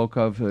 we spoke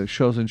of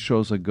shows and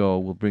shows ago.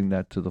 We'll bring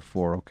that to the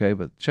fore, okay?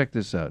 But check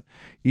this out.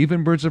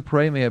 Even birds of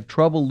prey may have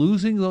trouble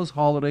losing those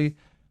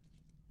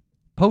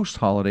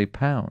post-holiday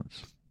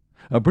pounds.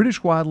 A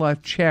British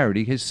wildlife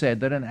charity has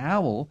said that an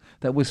owl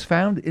that was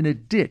found in a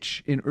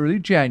ditch in early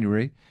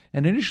January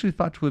and initially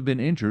thought to have been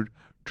injured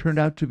turned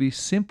out to be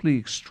simply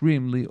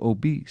extremely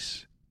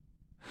obese.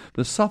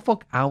 The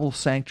Suffolk Owl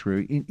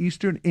Sanctuary in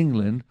eastern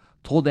England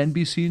told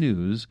NBC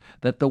News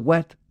that the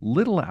wet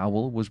little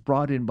owl was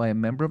brought in by a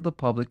member of the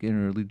public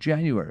in early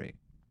January.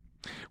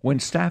 When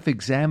staff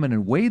examined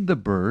and weighed the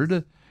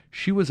bird,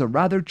 she was a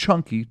rather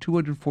chunky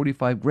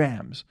 245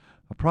 grams,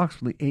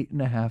 approximately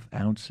 8.5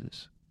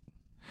 ounces.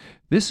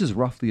 This is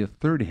roughly a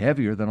third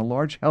heavier than a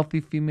large,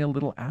 healthy female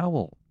little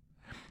owl.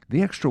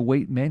 The extra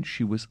weight meant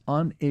she was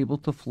unable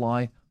to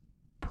fly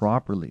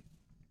properly.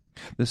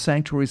 The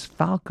sanctuary's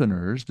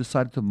falconers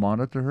decided to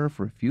monitor her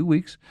for a few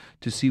weeks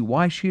to see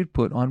why she had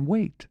put on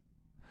weight.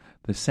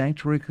 The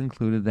sanctuary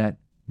concluded that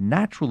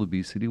natural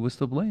obesity was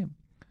to blame.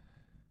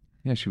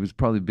 Yeah, she was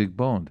probably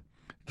big-boned.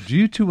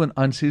 Due to an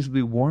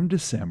unseasonably warm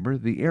December,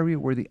 the area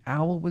where the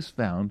owl was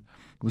found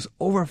was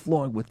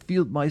overflowing with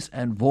field mice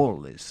and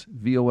voles,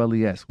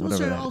 V-O-L-E-S, whatever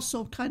Those are that is.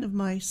 also kind of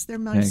mice. They're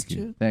mice,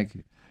 too. Thank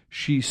you.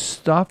 She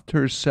stuffed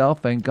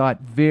herself and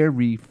got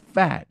very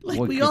fat.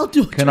 Like we all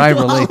do Can during I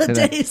the relate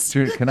holidays.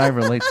 to that? Can I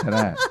relate to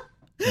that?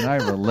 Can I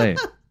relate?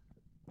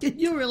 Can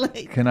you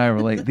relate? Can I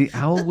relate? The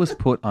owl was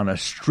put on a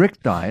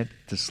strict diet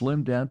to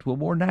slim down to a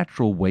more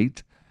natural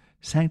weight.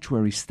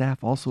 Sanctuary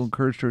staff also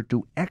encouraged her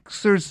to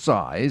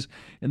exercise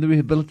in the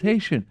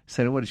rehabilitation.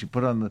 Said, what did she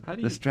put on How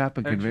do the you strap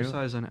and conveyor?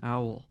 exercise an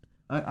owl?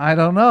 I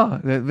don't know.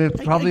 There's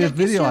probably I a guess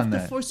video you have on to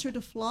that. force her to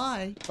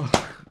fly.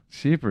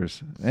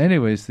 Sheepers.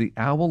 Anyways, the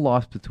owl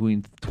lost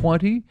between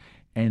 20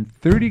 and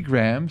 30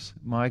 grams,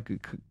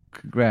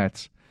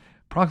 congrats,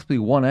 approximately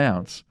 1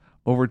 ounce,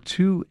 over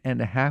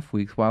 2.5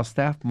 weeks while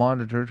staff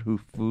monitored her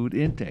food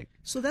intake.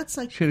 So that's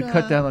like... She had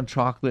cut down on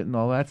chocolate and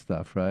all that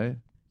stuff, right?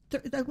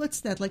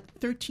 What's that,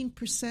 like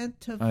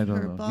 13% of I don't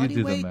her know. You body do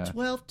the weight? math.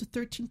 12 to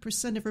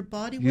 13% of her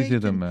body You weight? do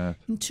the math.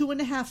 In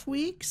 2.5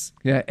 weeks?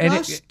 Yeah, and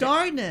Gosh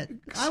darn it.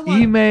 I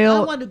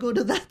email- want to go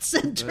to that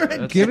center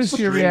and Give us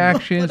your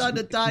reactions. Put on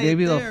a diet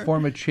Maybe there. they'll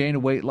form a chain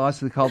of weight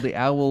loss. They call the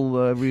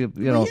owl,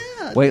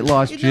 Yeah, weight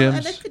loss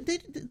gyms.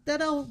 And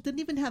that owl didn't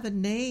even have a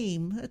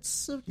name. It's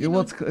so, Yeah,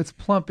 well, it's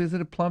plump. Isn't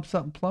it plump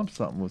something? Plump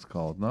something was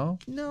called, no?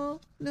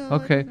 No.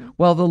 Okay.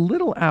 Well, the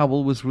little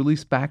owl was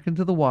released back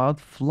into the wild,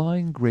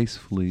 flying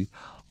gracefully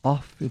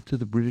off into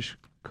the British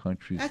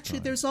countryside. Actually,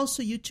 there's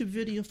also a YouTube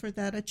video for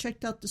that. I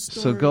checked out the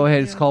story. So go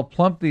ahead. It's yeah. called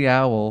Plump the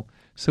Owl.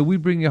 So we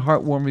bring you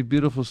heartwarming,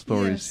 beautiful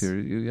stories Yes. here.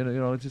 You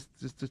know, just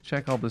to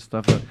check all this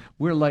stuff out.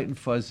 We're light and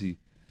fuzzy.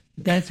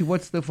 Nancy,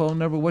 what's the phone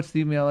number? What's the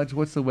email address?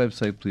 What's the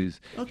website, please?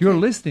 Okay. You're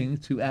listening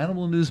to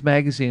Animal News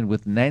Magazine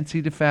with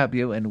Nancy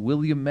DeFabio and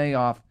William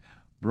Mayoff,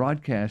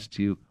 broadcast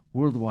to you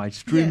worldwide,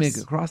 streaming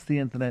Yes. across the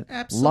internet,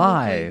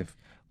 Absolutely.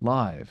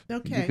 live.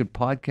 Okay. You could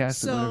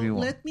podcast it whatever you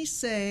want. Let me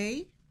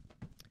say,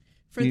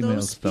 for Email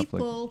those stuff like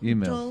people who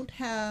emails. don't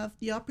have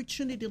the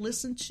opportunity to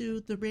listen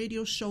to the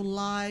radio show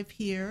live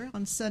here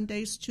on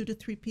Sundays, 2 to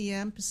 3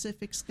 p.m.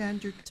 Pacific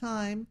Standard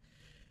Time,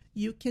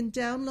 you can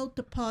download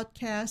the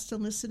podcast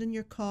and listen in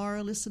your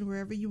car, listen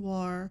wherever you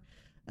are.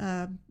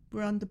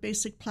 We're on the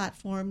basic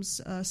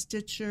platforms,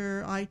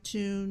 Stitcher,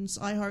 iTunes,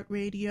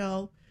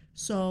 iHeartRadio.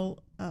 So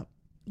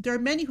there are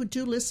many who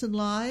do listen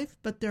live,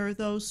 but there are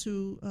those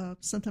who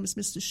sometimes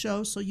miss the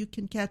show, so you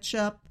can catch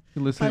up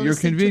You listen by at your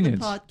listening convenience. to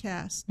the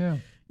podcast. Yeah.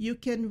 You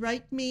can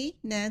write me,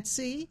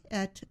 Nancy,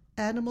 at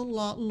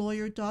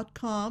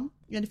animallawlawyer.com.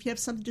 And if you have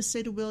something to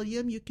say to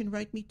William, you can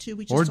write me too.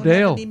 We just Or don't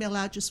Dale. have an email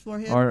address for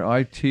him. Our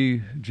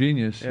IT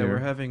genius Yeah, here. we're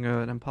having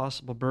an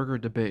Impossible Burger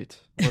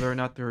debate, whether or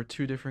not there are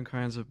two different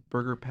kinds of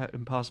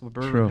Impossible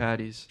Burger True.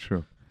 patties.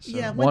 True. So,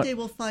 Yeah, One- one day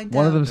we'll find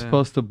One out. of them's Yeah.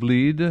 supposed to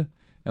bleed, and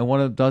one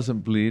of them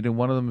doesn't bleed, and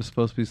one of them is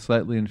supposed to be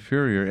slightly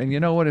inferior. And you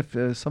know what? If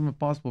some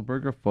Impossible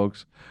Burger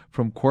folks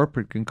from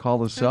corporate can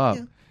call us Thank up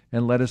you.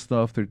 and let us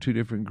know if they're two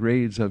different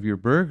grades of your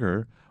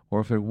burger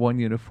or if they're one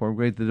uniform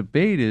grade. The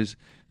debate is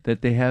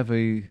that they have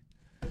a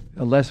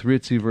less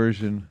ritzy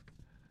version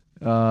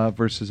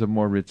versus a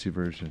more ritzy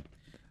version.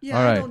 Yeah,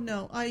 All I right. don't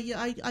know.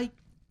 I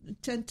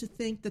tend to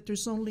think that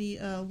there's only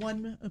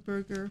one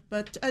burger.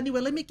 But anyway,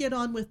 let me get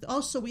on with.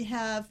 Also, we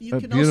have. You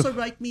can beautiful. also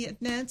write me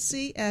at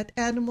Nancy at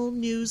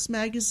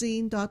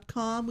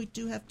animalnewsmagazine.com. We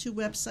do have two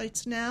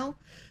websites now.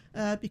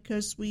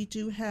 Because we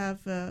do have,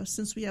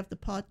 since we have the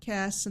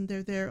podcasts and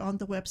they're there on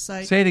the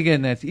website. Say it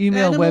again, Nancy.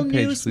 Email webpage,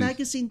 please.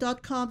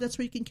 Animalnewsmagazine.com. That's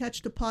where you can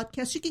catch the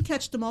podcasts. You can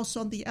catch them also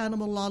on the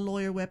Animal Law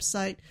Lawyer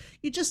website.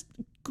 You just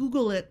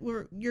Google it.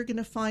 You're going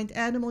to find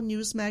Animal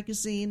News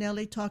Magazine,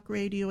 LA Talk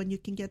Radio, and you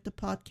can get the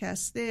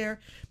podcasts there.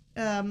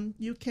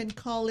 You can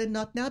call in,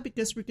 not now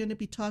because we're going to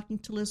be talking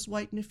to Liz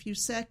White in a few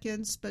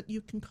seconds, but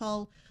you can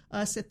call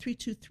us at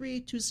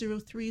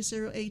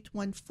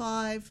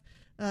 323-203-0815.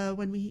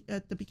 When we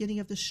at the beginning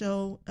of the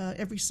show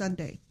every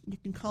Sunday. You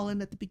can call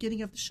in at the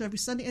beginning of the show every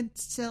Sunday and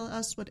tell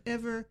us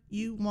whatever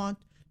you want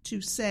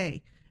to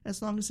say,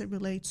 as long as it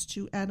relates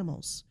to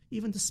animals,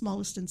 even the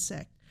smallest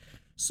insect.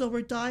 So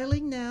we're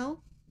dialing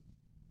now,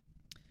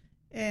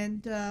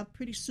 and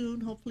pretty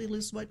soon, hopefully,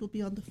 Liz White will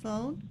be on the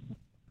phone.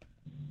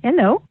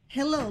 Hello.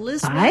 Hello,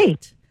 Liz Hi.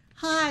 White.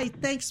 Hi,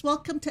 thanks.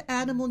 Welcome to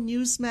Animal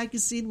News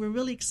Magazine. We're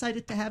really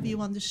excited to have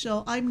you on the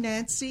show. I'm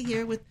Nancy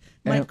here with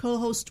my And-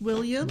 co-host,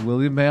 William.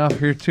 William Mayoff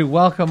here, too.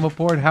 Welcome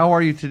aboard. How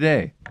are you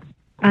today?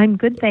 I'm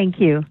good,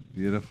 thank you.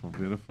 Beautiful,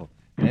 beautiful.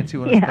 Nancy,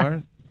 want to Yeah.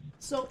 start?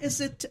 So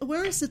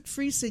where is it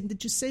freezing?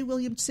 Did you say,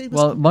 William, say it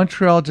was Well,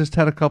 Montreal just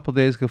had a couple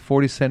days ago,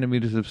 40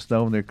 centimeters of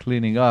snow, and they're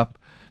cleaning up.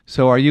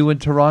 So are you in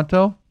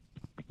Toronto?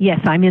 Yes,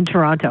 I'm in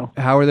Toronto.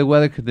 How are the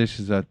weather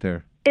conditions out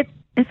there?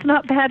 It's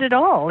not bad at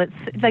all. It's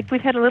like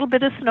we've had a little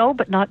bit of snow,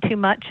 but not too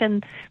much.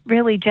 And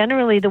really,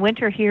 generally, the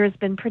winter here has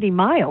been pretty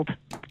mild.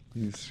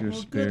 Yes, you're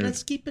well, spared. good.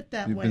 Let's keep it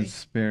that You've way. been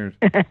spared.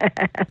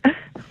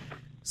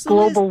 So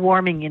Global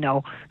warming, you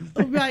know.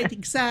 right,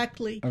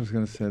 exactly. I was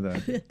going to say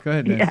that. Go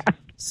ahead, Nancy. Yeah.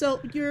 So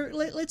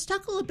let's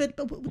talk a little bit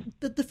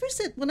about the first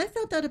thing. When I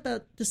found out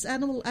about this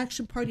Animal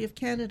Action Party of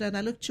Canada, and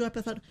I looked you up,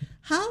 I thought,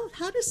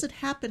 how does it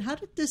happen? How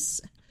did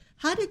this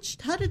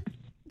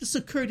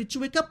occur? Did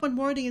you wake up one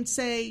morning and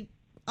say,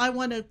 I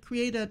want to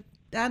create an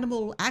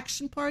Animal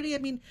Action Party? I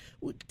mean,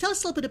 tell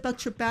us a little bit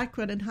about your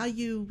background and how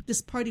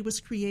this party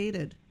was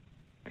created.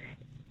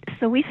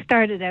 So we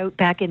started out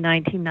back in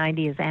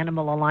 1990 as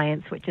Animal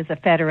Alliance, which is a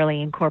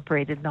federally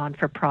incorporated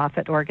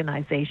non-for-profit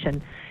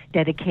organization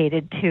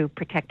dedicated to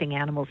protecting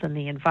animals and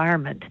the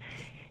environment.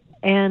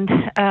 And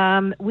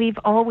we've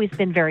always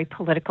been very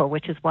political,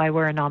 which is why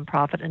we're a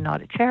nonprofit and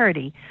not a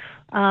charity.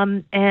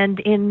 And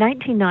in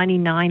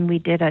 1999, we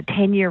did a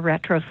 10-year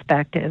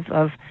retrospective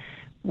of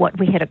what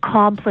we had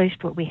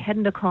accomplished, what we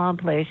hadn't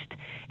accomplished,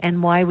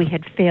 and why we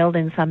had failed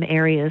in some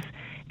areas,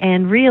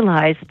 and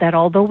realized that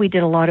although we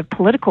did a lot of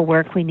political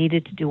work, we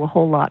needed to do a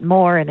whole lot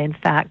more, and in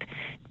fact,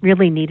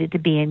 really needed to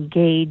be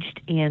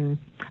engaged in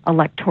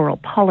electoral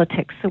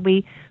politics. So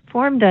we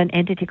formed an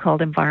entity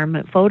called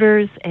Environment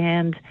Voters,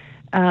 and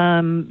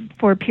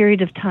for a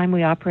period of time,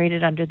 we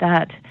operated under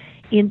that.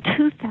 In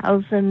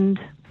 2000,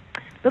 a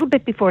little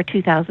bit before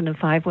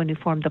 2005, when we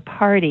formed the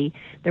party,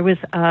 there was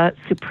a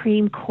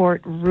Supreme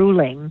Court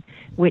ruling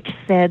which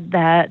said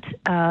that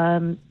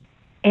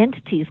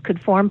entities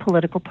could form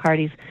political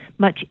parties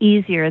much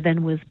easier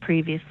than was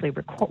previously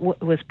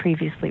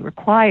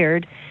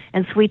required,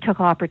 and so we took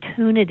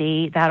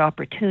that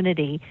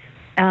opportunity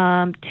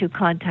to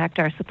contact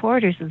our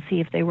supporters and see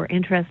if they were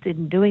interested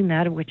in doing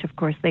that, which of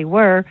course they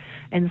were.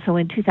 And so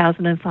in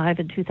 2005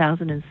 and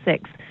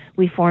 2006,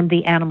 we formed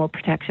the Animal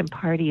Protection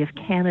Party of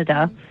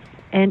Canada.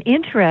 And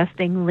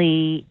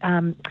interestingly,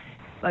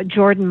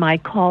 Jordan, my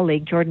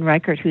colleague, Jordan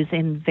Reichert, who's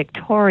in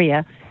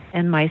Victoria,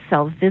 and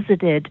myself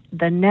visited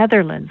the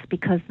Netherlands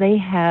because they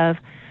have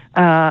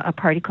a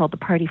party called the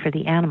Party for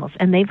the Animals,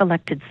 and they've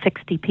elected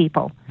 60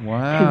 people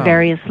to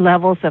various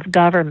levels of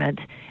government,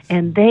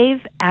 and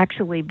they've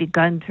actually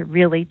begun to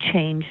really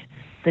change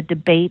the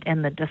debate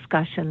and the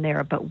discussion there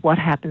about what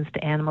happens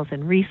to animals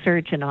in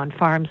research and on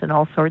farms and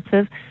all sorts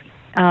of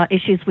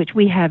issues which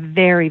we have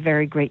very,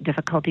 very great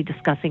difficulty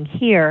discussing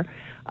here.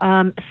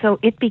 So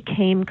it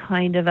became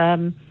kind of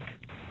an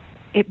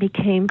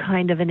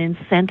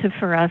incentive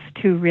for us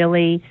to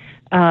really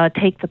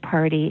take the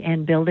party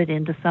and build it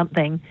into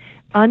something,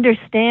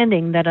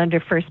 understanding that under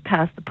first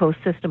past the post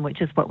system,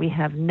 which is what we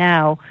have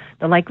now,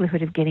 the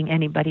likelihood of getting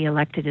anybody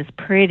elected is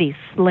pretty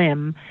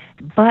slim.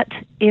 But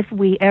if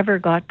we ever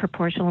got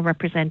proportional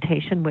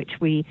representation, which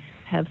we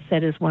have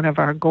said is one of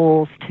our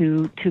goals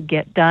to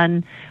get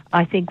done,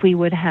 I think we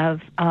would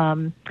have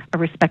a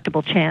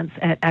respectable chance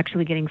at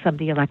actually getting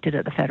somebody elected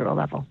at the federal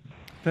level.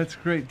 That's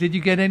great. Did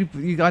you get any?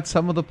 You got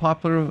some of the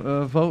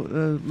popular vote,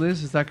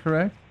 Liz? Is that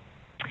correct?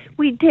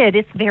 We did.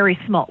 It's very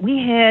small. We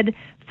had,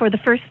 for the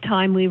first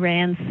time, we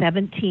ran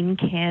 17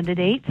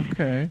 candidates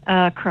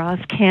across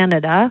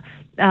Canada.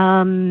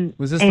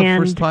 Was this the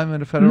first time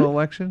in a federal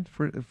election?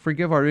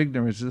 Forgive our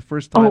ignorance. Is it the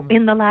first time? Oh,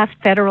 in the last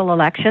federal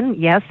election,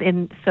 yes.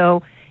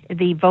 So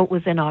the vote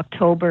was in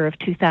October of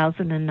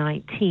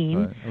 2019.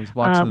 Right. I was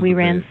watching we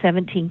ran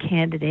 17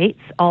 candidates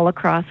all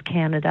across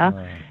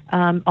Canada.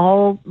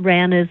 All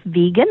ran as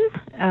vegan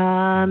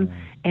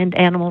and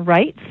animal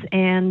rights,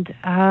 and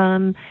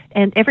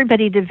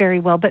everybody did very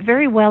well. But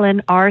very well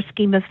in our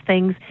scheme of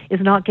things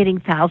is not getting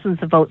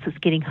thousands of votes; it's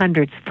getting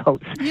hundreds of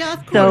votes. Yeah,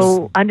 of course.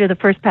 So under the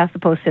first past the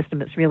post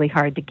system, it's really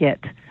hard to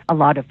get a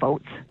lot of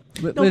votes.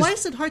 Now, why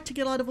is it hard to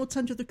get a lot of votes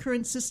under the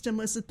current system?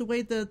 Is it the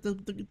way the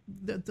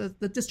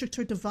districts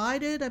are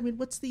divided? I mean,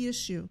 what's the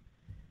issue?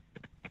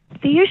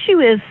 The issue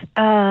is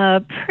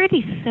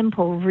pretty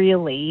simple,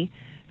 really.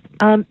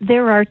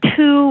 There are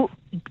two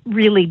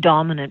really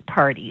dominant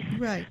parties,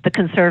 right, the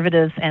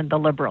Conservatives and the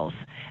Liberals.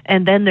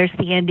 And then there's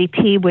the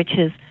NDP, which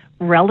is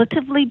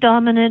relatively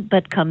dominant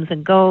but comes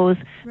and goes.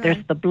 Right.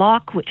 There's the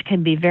Bloc, which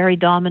can be very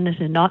dominant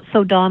and not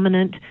so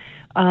dominant,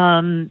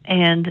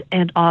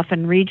 and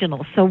often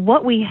regional. So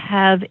what we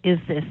have is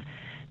this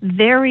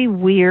very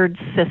weird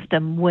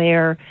system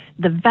where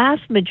the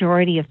vast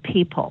majority of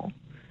people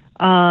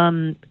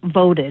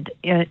voted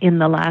in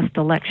the last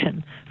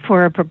election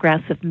for a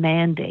progressive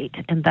mandate,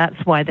 and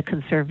that's why the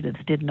Conservatives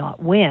did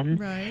not win.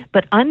 Right.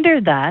 But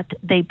under that,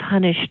 they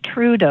punished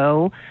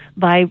Trudeau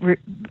by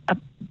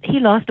he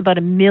lost about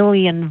 1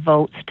 million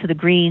votes to the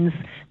Greens,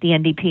 the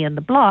NDP, and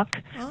the Bloc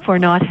for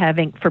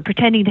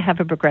pretending to have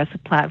a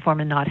progressive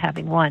platform and not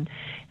having one.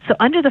 So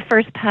under the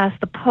first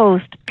past the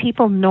post,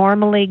 people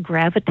normally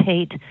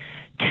gravitate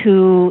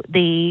to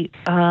the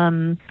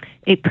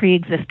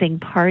pre-existing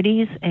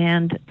parties,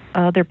 and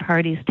other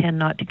parties tend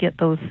not to get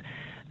those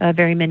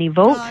very many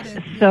votes.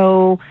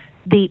 So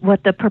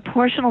what the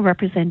proportional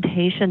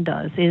representation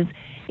does is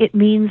it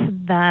means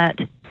that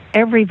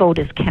every vote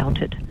is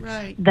counted.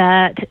 Right.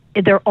 That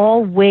they're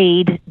all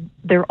weighed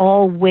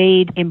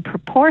in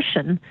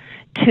proportion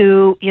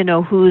to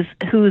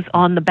who's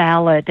on the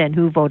ballot and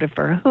who voted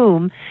for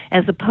whom,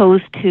 as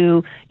opposed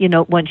to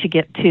once you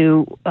get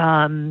to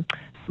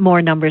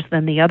more numbers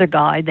than the other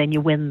guy, then you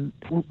win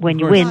when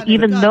you win,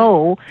 even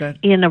though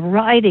in a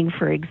riding,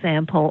 for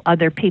example,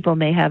 other people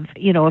may have,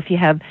 if you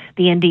have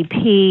the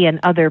NDP and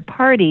other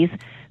parties,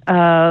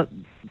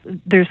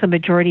 there's a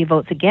majority of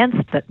votes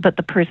against it, but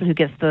the person who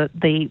gets the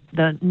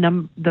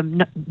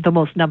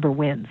most number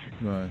wins.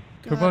 Right.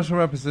 Proportional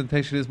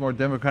representation is more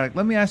democratic.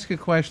 Let me ask you a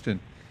question.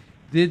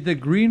 Did the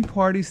Green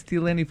Party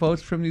steal any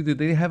votes from you? Did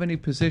they have any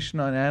position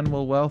on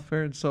animal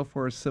welfare and so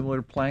forth,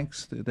 similar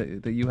planks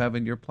that you have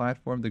in your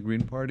platform, the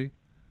Green Party?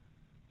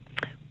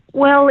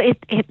 Well,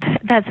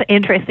 that's an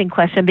interesting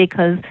question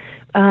because,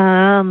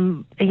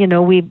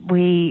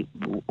 we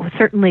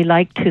certainly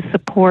like to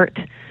support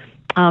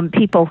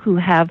people who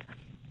have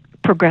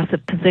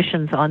progressive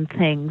positions on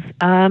things.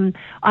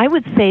 I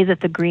would say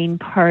that the Green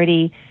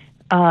Party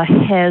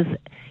has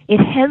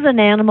an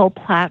animal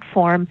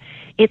platform.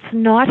 It's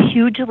not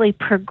hugely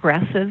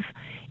progressive.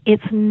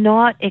 It's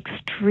not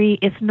extreme.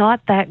 It's not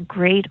that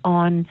great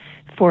on,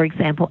 for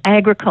example,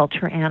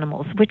 agriculture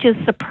animals, which is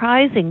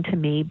surprising to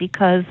me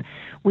because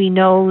we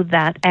know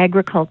that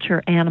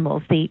agriculture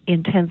animals, the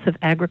intensive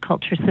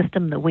agriculture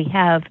system that we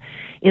have,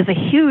 is a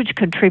huge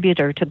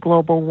contributor to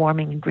global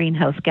warming and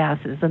greenhouse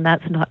gases. And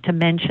that's not to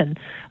mention,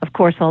 of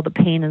course, all the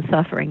pain and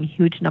suffering,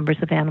 huge numbers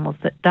of animals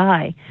that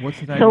die.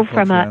 So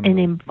from an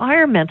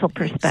environmental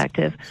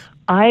perspective,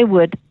 I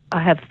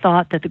have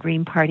thought that the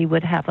Green Party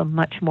would have a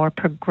much more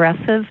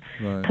progressive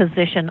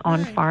position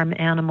on farm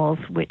animals,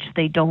 which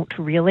they don't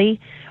really.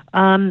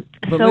 But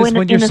so Liz,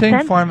 when you're saying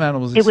sense, farm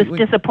animals, it was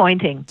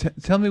disappointing.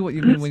 Tell me what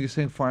you mean when you're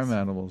saying farm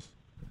animals.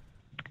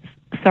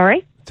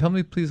 Sorry? Tell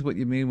me, please, what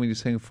you mean when you're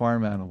saying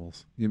farm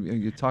animals.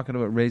 You're talking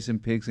about raising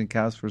pigs and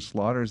cows for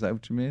slaughter. Is that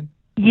what you mean?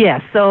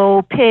 Yes.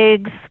 So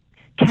pigs,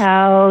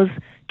 cows,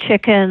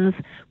 chickens.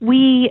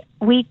 We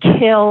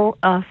kill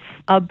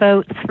about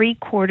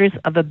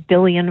 750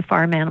 million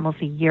farm animals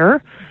a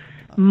year.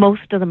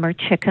 Most of them are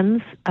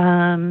chickens,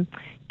 and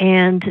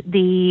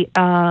the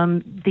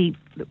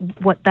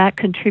what that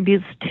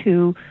contributes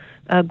to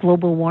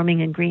global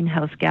warming and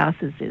greenhouse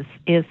gases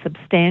is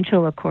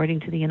substantial,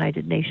 according to the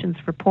United Nations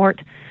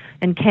report.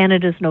 And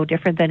Canada is no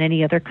different than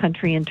any other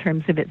country in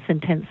terms of its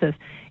intensive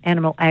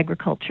animal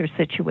agriculture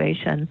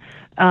situation.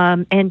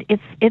 And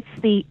it's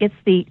the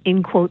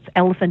in quotes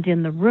elephant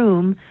in the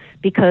room,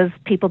 because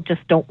people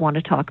just don't want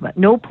to talk about it.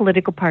 No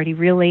political party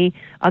really,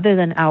 other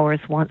than ours,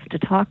 wants to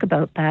talk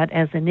about that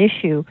as an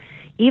issue,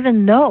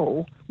 even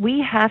though we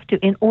have to,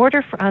 in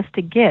order for us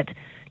to get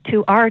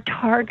to our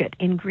target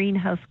in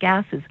greenhouse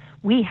gases,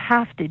 we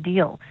have to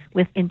deal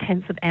with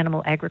intensive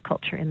animal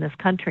agriculture in this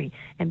country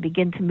and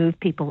begin to move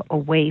people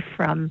away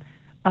from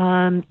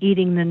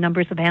eating the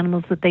numbers of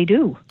animals that they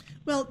do.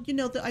 Well,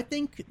 I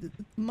think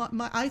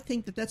I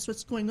think that that's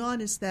what's going on,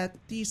 is that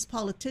these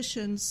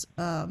politicians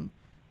are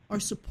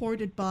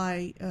supported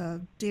by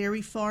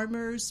dairy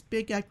farmers,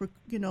 big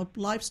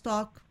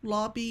livestock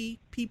lobby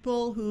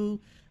people who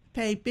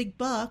pay big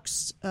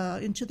bucks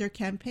into their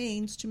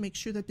campaigns to make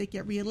sure that they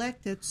get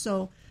reelected.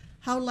 So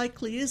how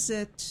likely is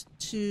it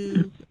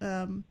to,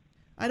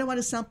 I don't want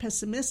to sound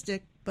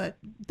pessimistic, but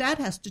that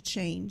has to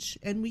change.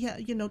 And we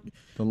have,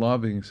 the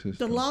lobbying system.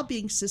 The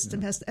lobbying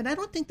system has to, and I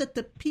don't think that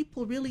the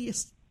people really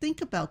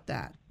think about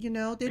that.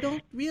 They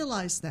don't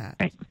realize that.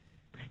 Right.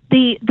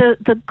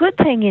 The good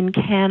thing in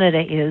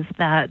Canada is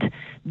that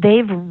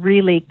they've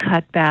really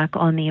cut back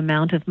on the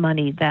amount of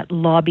money that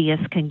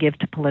lobbyists can give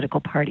to political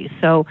parties.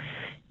 So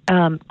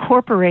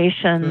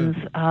corporations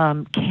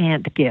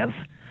can't give.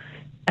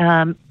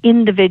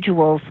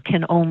 Individuals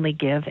can only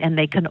give, and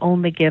they can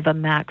only give a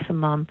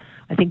maximum.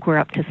 I think we're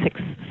up to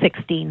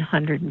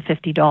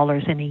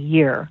 $1,650 in a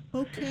year.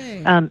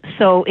 Okay.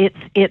 So it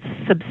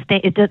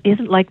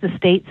isn't like the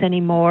states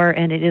anymore,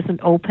 and it isn't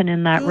open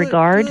in that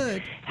regard.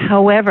 Good.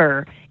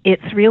 However,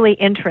 it's really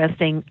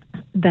interesting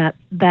that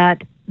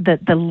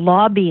the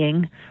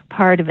lobbying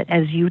part of it,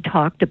 as you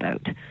talked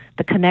about,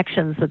 the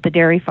connections that the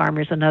dairy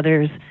farmers and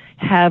others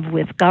have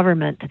with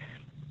government,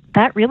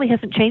 that really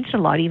hasn't changed a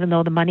lot, even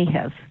though the money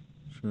has.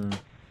 Sure.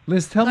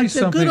 Liz, tell me the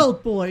something. Good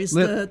Old Boys,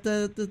 the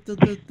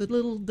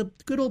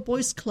Good Old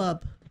Boys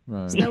Club.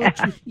 Right. Is that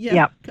what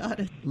Yeah. Got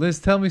it. Liz,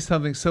 tell me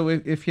something. So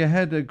if you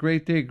had a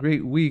great day,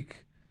 great week,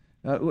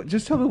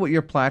 just tell me what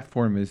your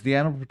platform is, the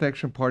Animal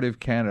Protection Party of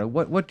Canada.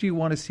 What do you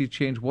want to see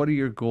change? What are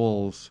your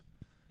goals?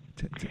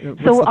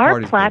 So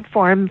our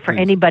platform, for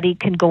anybody,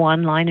 can go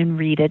online and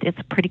read it.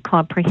 It's pretty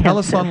comprehensive. Tell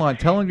us online.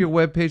 Tell them your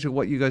webpage and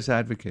what you guys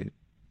advocate,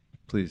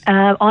 please.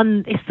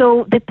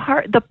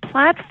 The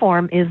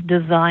platform is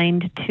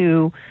designed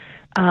to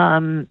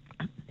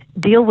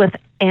deal with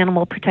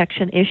animal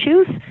protection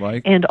issues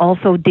and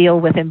also deal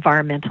with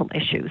environmental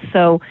issues.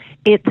 So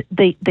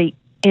the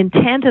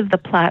intent of the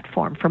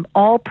platform, from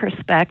all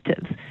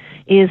perspectives,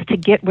 is to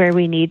get where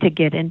we need to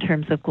get in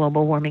terms of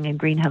global warming and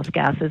greenhouse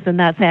gases, and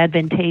that's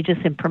advantageous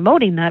in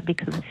promoting that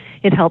because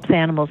it helps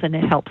animals and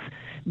it helps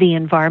the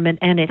environment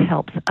and it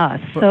helps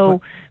us.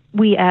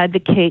 We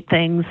advocate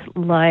things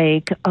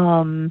like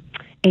a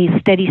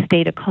steady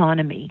state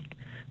economy,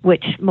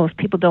 which most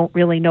people don't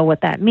really know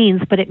what that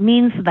means, but it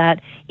means that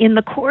in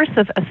the course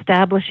of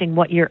establishing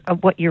what your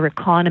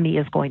economy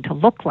is going to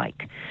look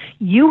like,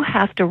 you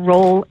have to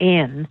roll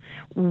in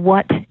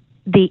what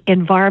the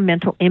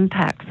environmental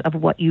impacts of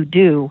what you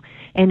do.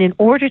 And in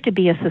order to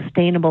be a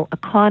sustainable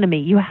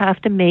economy, you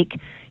have to make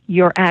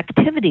your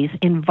activities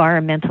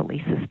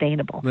environmentally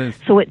sustainable. Liz.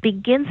 So it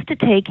begins to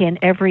take in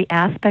every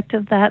aspect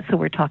of that. So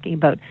we're talking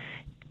about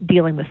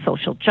dealing with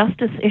social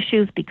justice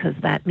issues, because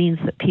that means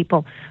that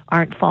people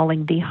aren't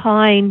falling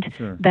behind,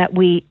 Sure. that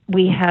we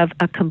have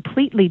a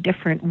completely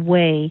different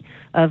way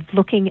of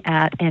looking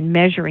at and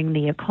measuring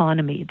the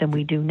economy than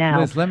we do now.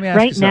 Liz, let me ask you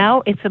right something.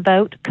 now, it's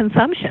about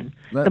consumption.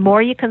 The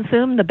more you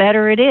consume, the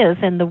better it is,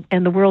 and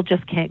the world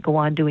just can't go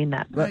on doing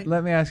that.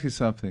 Let me ask you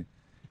something.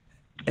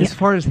 As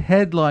far as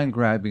headline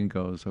grabbing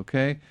goes,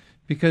 okay?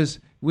 Because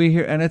we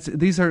hear, and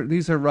these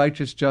are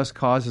righteous, just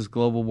causes,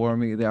 global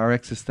warming, they are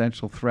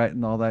existential threat,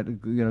 and all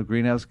that.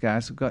 Greenhouse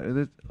gas.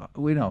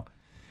 We know,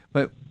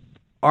 but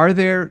are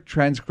there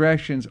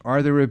transgressions?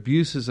 Are there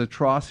abuses,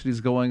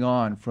 atrocities going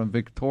on from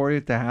Victoria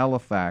to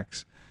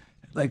Halifax,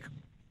 like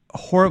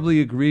horribly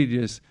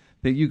egregious,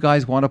 that you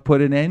guys want to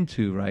put an end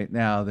to right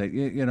now?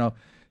 That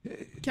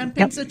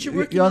Campaigns that you're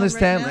working you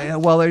understand? on right now?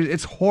 Well,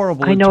 it's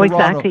horrible. I know in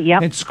Toronto, exactly.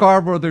 Yep. In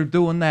Scarborough, they're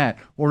doing that,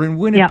 or in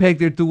Winnipeg,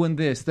 they're doing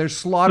this. There's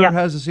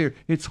slaughterhouses here.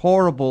 It's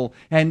horrible.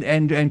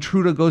 And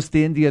Trudeau goes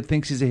to India,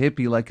 thinks he's a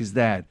hippie like his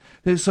dad.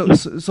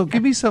 So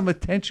give me some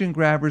attention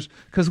grabbers,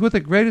 because with the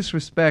greatest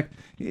respect,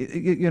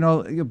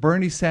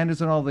 Bernie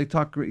Sanders and all, they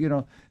talk.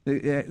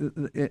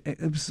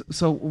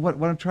 So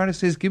what I'm trying to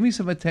say is, give me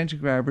some attention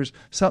grabbers,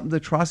 the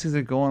atrocities that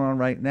are going on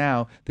right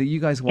now that you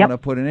guys want to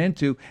put an end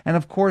to, and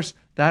of course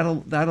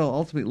that'll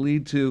ultimately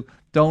lead to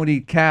don't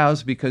eat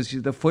cows because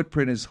the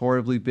footprint is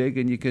horribly big,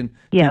 and you can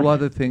Yes. do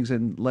other things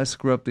and less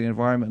screw up the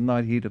environment and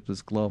not heat up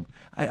this globe.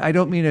 I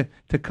don't mean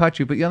to cut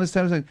you, but you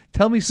understand what I'm saying?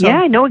 Tell me something.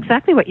 Yeah, I know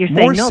exactly what you're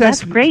saying. No,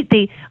 that's great.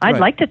 I'd Right.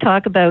 like to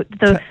talk about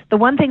the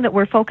one thing that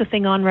we're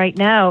focusing on right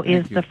now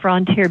is you. the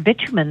Frontier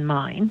Bitumen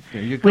Mine,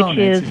 There you go, which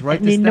Nancy. is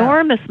Write an this down.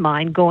 enormous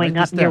mine going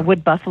Write up this near down.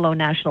 Wood Buffalo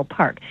National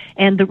Park.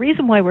 And the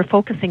reason why we're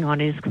focusing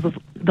on it is because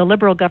the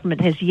Liberal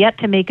government has yet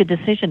to make a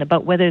decision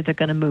about whether they're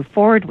going to move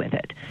forward with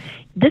it.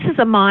 This is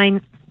a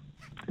mine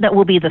that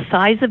will be the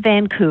size of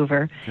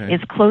Vancouver. Okay.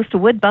 It's close to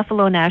Wood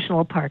Buffalo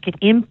National Park. It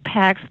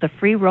impacts the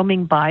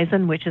free-roaming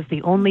bison, which is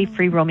the only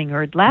free-roaming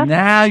bird left,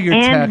 Now you're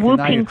and talking. Now you're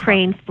whooping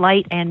crane talking.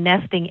 flight and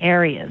nesting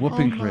areas.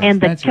 Whooping Oh, crane.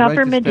 And the Nancy, write this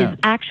government is down.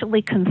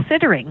 actually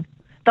considering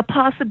the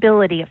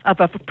possibility of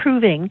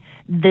approving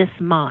this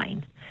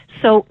mine.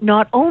 So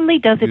not only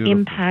does it Beautiful.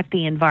 impact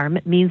the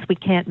environment, means we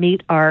can't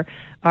meet our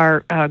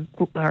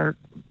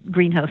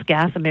greenhouse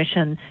gas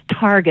emission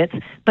targets,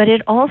 but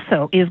it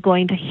also is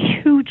going to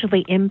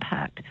hugely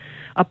impact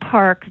a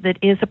park that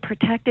is a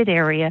protected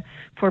area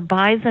for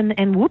bison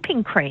and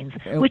whooping cranes,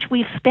 which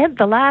we've spent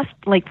the last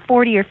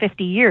 40 or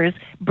 50 years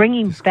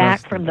bringing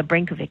back Disgusting. from the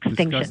brink of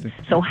extinction. Disgusting.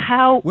 So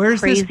how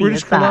Where's crazy this?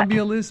 British is that?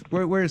 Columbia, Liz?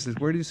 Where is this?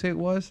 Where did you say it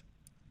was?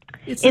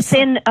 It's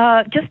in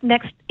just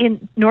next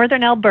in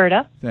northern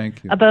Alberta,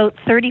 Thank you. about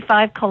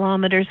 35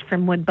 kilometers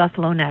from Wood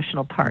Buffalo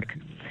National Park.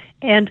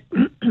 And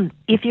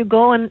if you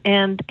go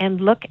and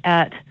look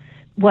at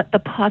what the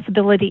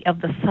possibility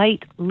of the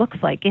site looks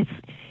like,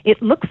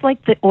 it looks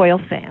like the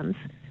oil sands,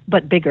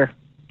 but bigger.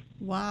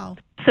 Wow.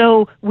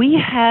 So we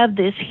have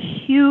this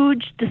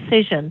huge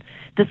decision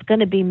that's going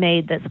to be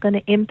made that's going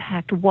to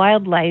impact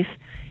wildlife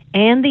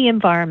and the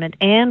environment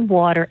and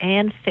water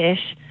and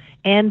fish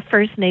and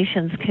First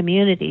Nations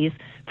communities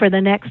for the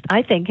next,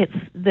 I think it's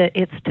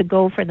to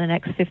go for the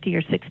next 50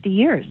 or 60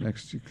 years.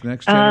 Next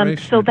generation.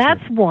 So or two.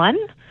 that's one.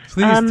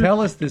 Please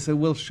tell us this, and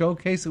we'll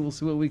showcase it. We'll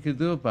see what we can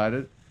do about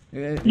it.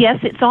 Yes,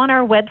 it's on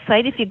our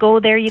website. If you go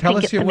there, you Tell can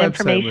us get your some website,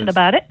 information Liz.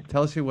 about it.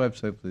 Tell us your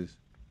website, please.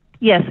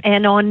 Yes,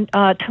 and on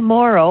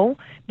tomorrow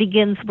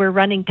we're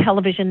running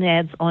television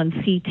ads on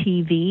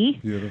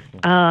CTV, Beautiful.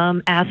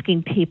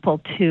 asking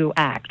people to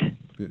act.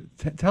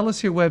 Tell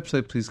us your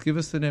website, please. Give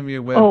us the name of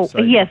your Oh,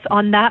 website. yes,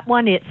 on that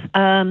one it's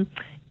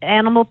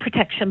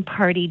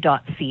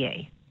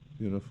animalprotectionparty.ca.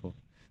 Beautiful.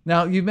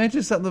 Now, you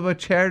mentioned something about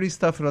charity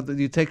stuff. Do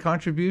you take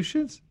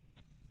contributions?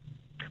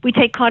 We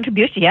take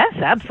contributions. Yes,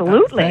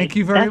 absolutely. Thank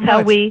you very that's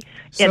How much.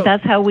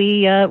 that's how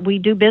we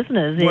do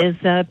business. What- Is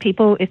if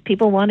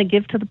people want to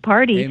give to the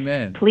party,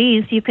 Amen.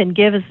 please, you can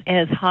give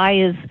as high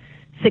as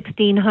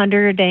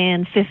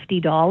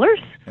 $1,650.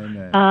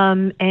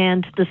 Amen.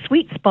 And the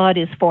sweet spot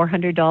is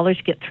 $400.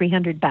 You get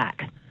 $300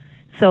 back.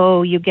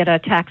 So you get a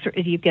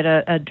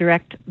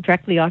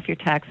directly off your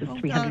taxes Oh,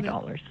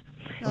 $300.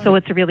 Got So it.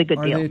 it's a really good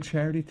Are deal. they a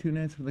charity too,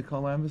 Nancy? When they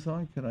call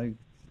Amazon? Can I?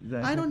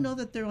 I don't know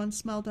that they're on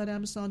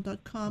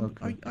smile.amazon.com.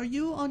 Okay. Are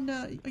you on?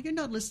 You're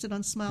not listed on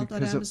Because it might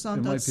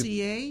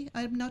smile.amazon.ca.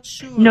 I'm not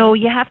sure. No,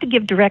 you have to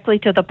give directly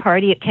to the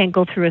party. It can't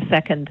go through a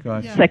Gotcha.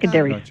 Yeah.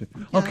 secondary. Gotcha.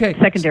 Yeah. Okay.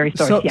 Secondary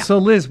source, So, yeah. so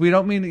Liz, we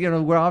don't mean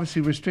we're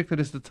obviously restricted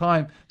as to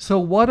time. So,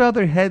 what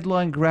other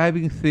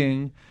headline-grabbing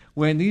thing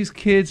when these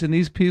kids and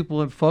these people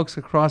and folks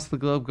across the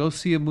globe go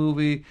see a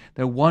movie,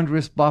 the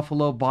wondrous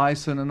buffalo,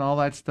 bison, and all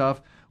that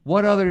stuff?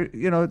 What other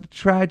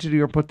tragedy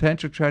or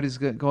potential tragedies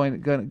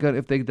going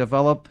if they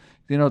develop?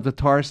 The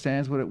tar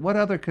sands. What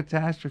other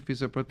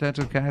catastrophes or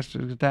potential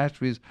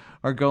catastrophes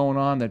are going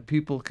on that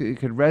people could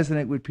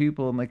resonate with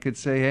people, and they could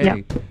say,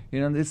 "Hey,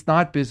 it's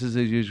not business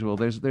as usual.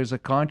 There's a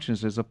conscience.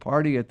 There's a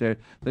party out there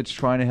that's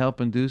trying to help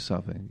and do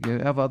something." You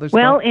have other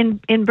Well, stuff?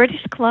 in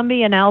British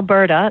Columbia and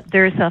Alberta,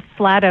 there's a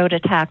flat-out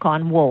attack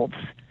on wolves.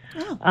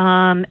 Oh.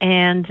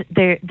 And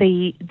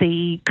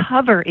the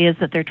cover is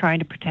that they're trying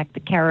to protect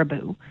the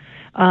caribou.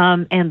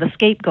 And the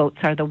scapegoats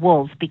are the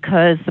wolves,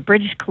 because the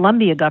British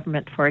Columbia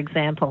government, for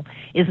example,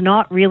 is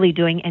not really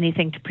doing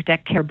anything to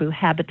protect caribou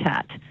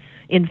habitat.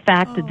 In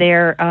fact,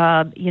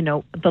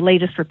 the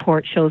latest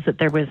report shows that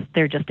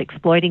they're just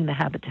exploiting the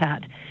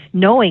habitat,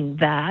 knowing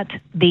that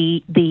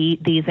these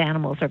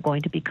animals are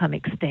going to become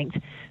extinct.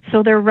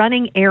 So they're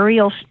running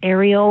aerial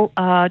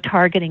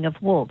targeting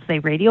of wolves. They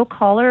radio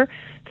collar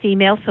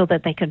females so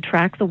that they can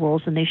track the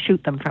wolves, and they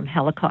shoot them from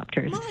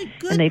helicopters. My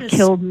And they've goodness.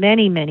 killed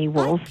many, many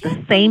wolves. The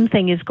can't same believe-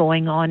 thing is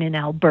going on in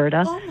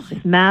Alberta. Oh, my-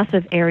 This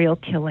massive aerial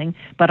killing.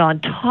 But on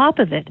top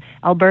of it,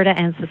 Alberta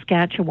and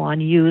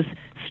Saskatchewan use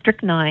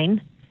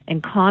strychnine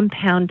and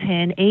compound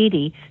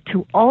 1080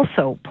 to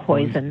also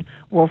poison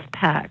wolf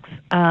packs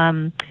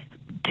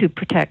to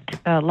protect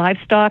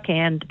livestock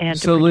and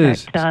So, to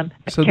Liz, protect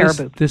so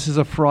caribou. this is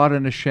a fraud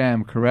and a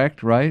sham,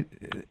 correct? Right?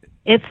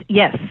 It's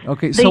yes.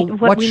 Okay, so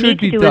what we should need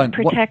be to do done? is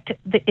protect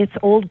its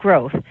old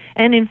growth,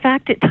 and in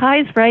fact, it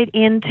ties right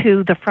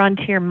into the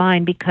Frontier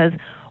Mine, because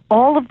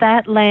all of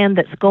that land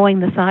that's going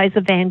the size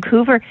of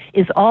Vancouver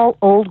is all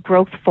old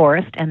growth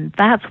forest, and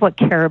that's what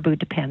caribou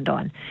depend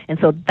on. And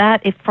so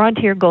that if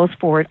Frontier goes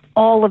forward,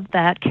 all of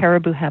that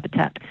caribou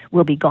habitat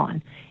will be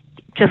gone,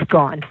 just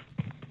gone.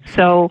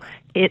 So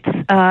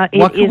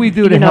What can we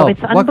do to help?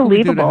 It's What can we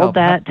do to unbelievable help?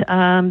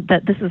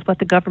 that this is what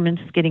the government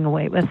is getting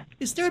away with.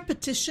 Is there a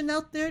petition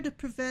out there to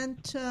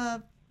prevent,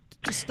 to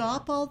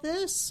stop all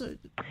this?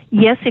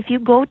 Yes, if you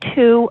go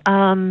to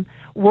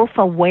Wolf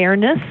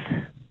Awareness,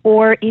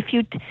 or if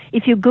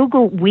you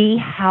Google We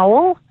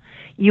Howl,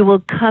 you will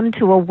come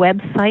to a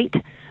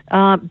website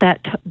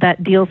that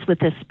deals with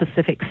this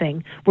specific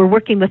thing. We're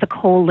working with a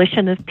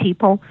coalition of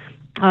people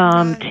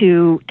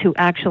to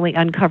actually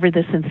uncover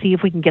this and see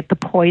if we can get the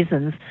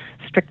poisons,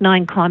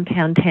 strychnine,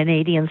 compound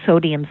 1080, and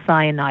sodium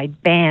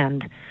cyanide,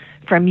 banned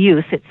from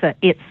use.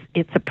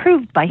 It's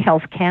approved by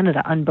Health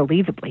Canada,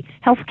 unbelievably.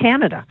 Health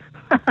Canada,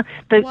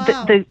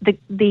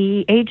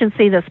 the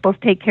agency that's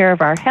supposed to take care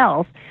of our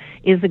health,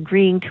 is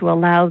agreeing to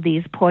allow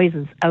these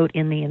poisons out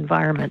in the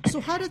environment.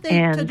 So how do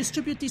they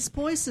distribute these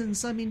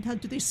poisons? I mean, how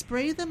do they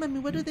spray them? I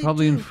mean, what do they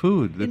Probably do? in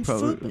food.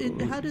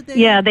 How do they?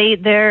 Yeah,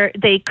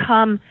 they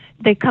come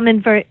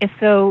in very.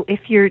 So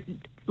if you're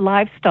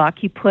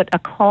livestock, you put a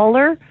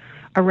collar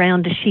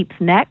around a sheep's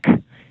neck,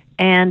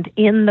 and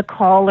in the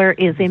collar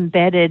is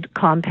embedded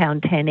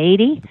compound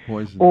 1080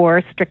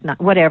 or strychnine,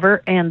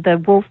 whatever. And the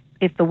wolf,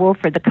 if the wolf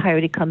or the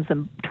coyote comes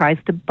and tries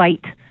to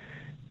bite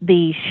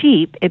the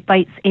sheep, it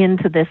bites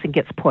into this and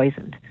gets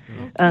poisoned.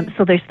 Okay.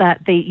 So there's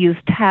that. They use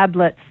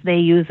tablets. They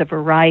use a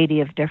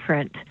variety of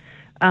different.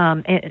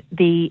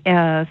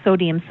 The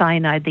sodium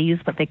cyanide, they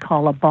use what they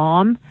call a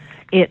bomb.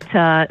 If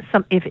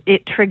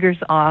it triggers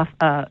off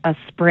a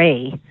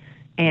spray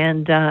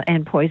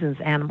and poisons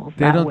animals.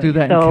 They don't do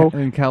that so,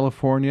 in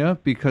California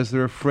because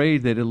they're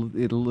afraid that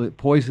it'll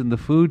poison the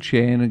food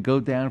chain and go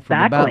down from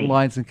the mountain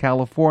lines in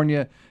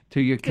California to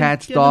your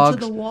cat's dogs,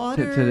 to the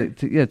water.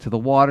 To the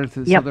water.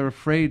 So Yep. they're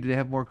afraid they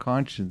have more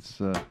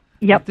conscience.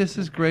 Yep. This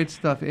is great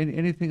stuff.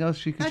 Anything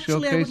else you can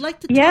Actually, showcase? I would like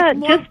to talk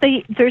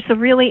more. There's a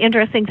really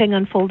interesting thing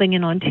unfolding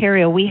in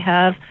Ontario. We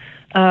have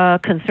a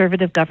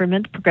conservative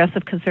government,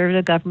 progressive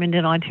conservative government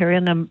in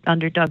Ontario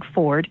under Doug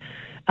Ford.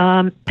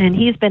 And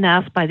he's been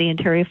asked by the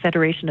Ontario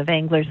Federation of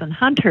Anglers and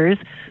Hunters,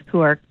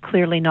 who are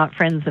clearly not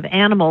friends of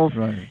animals,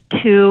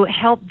 to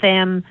help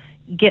them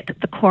get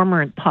the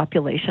cormorant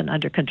population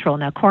under control.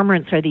 Now,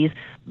 cormorants are these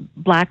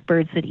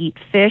blackbirds that eat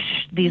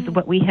fish.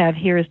 What we have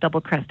here is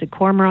double-crested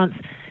cormorants.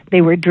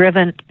 They were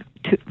driven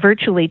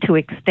virtually to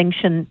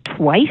extinction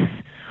twice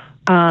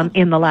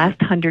in the last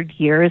 100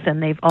 years,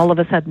 and they've all of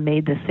a sudden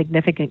made this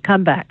significant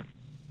comeback.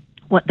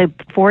 What the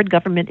Ford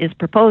government is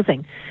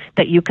proposing,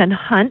 that you can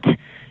hunt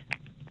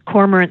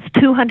cormorants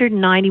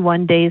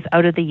 291 days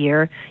out of the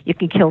year. You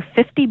can kill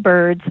 50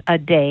 birds a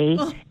day,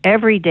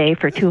 every day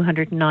for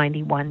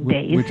 291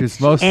 days. Which is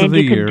most of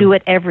the year. And you can do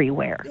it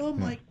everywhere. Oh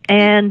my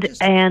and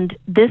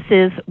this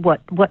is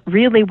what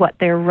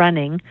they're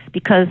running,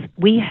 because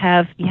you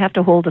have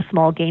to hold a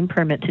small game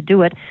permit to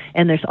do it,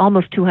 and there's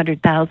almost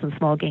 200,000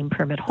 small game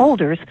permit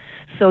holders.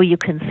 So you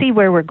can see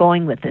where we're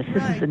going with this.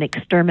 This is an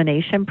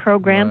extermination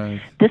program.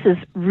 Right. This is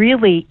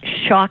really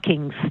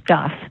shocking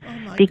stuff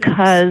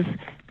because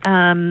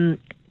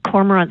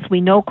cormorants,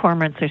 we know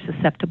cormorants are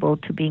susceptible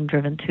to being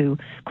driven to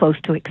close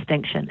to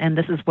extinction, and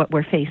this is what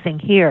we're facing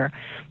here.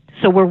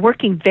 So we're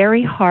working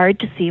very hard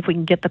to see if we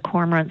can get the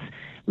cormorants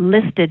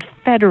listed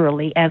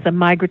federally as a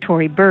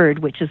migratory bird,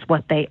 which is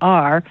what they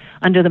are,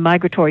 under the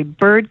Migratory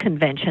Bird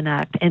Convention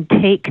Act, and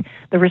take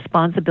the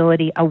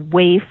responsibility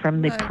away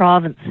from the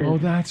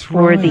provinces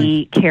for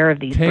the care of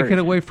these birds. Take it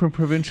away from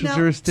provincial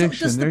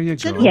jurisdiction. So there you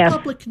does the go. general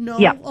public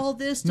know all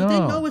this? Do they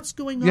know what's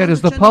going on? Yeah,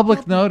 does the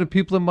public know? Do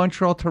people in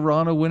Montreal,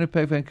 Toronto,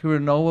 Winnipeg,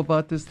 Vancouver know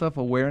about this stuff?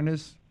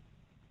 Awareness?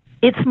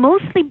 It's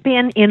mostly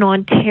been in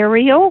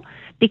Ontario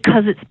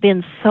because it's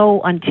been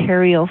so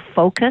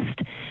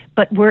Ontario-focused.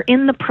 But we're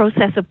in the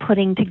process of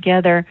putting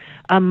together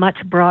a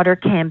much broader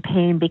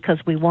campaign because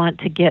we want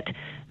to get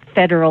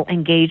federal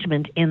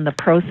engagement in the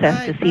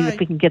process to see if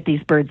we can get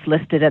these birds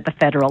listed at the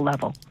federal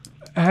level.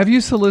 Have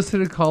you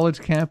solicited college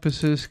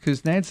campuses?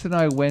 Because Nancy and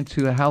I went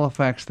to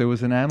Halifax. There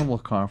was an animal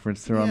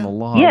conference there on the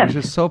law. Yes. It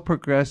was just so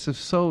progressive,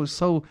 so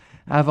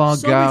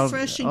avant-garde. So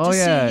refreshing to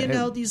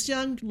see, these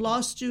young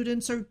law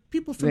students or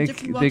people from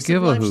different walks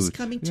of life just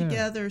coming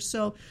together.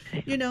 So,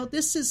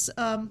 this is...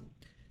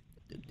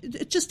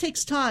 it just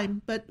takes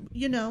time, but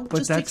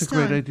But that's a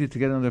great idea to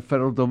get on the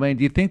federal domain.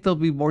 Do you think they'll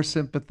be more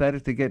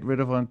sympathetic to get rid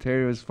of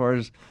Ontario as far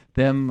as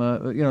them,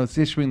 it's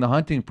issuing the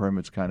hunting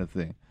permits kind of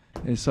thing?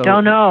 And so,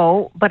 don't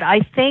know, but I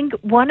think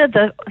one of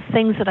the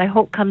things that I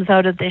hope comes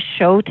out of this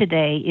show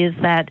today is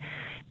that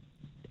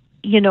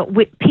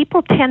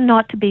people tend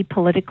not to be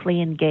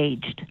politically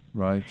engaged.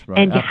 Right.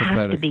 And you apathetic.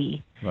 have to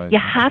be. Right. You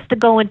have to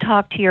go and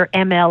talk to your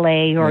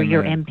MLA or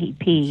your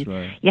MPP.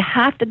 Right. You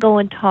have to go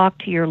and talk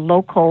to your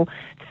local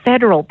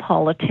federal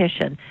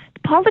politician.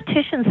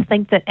 Politicians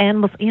think that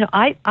animals,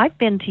 I've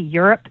been to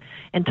Europe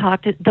and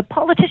talked to the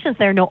politicians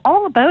there know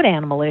all about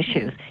animal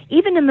issues.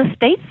 Even in the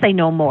States, they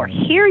know more.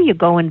 Here you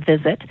go and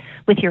visit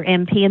with your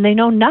MP and they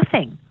know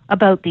nothing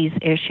about these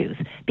issues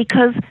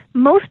because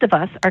most of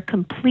us are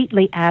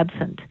completely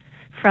absent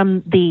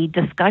from the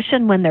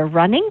discussion when they're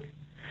running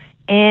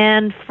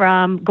and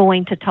from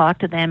going to talk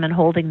to them and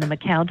holding them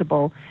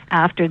accountable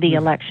after the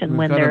election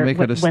when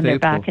they're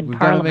back in We've Parliament.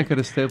 got to make it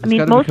a staple. I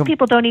mean, most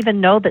people don't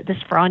even know that this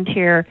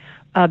Frontier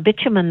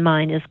bitumen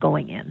mine is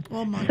going in.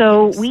 Oh my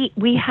so goodness.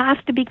 we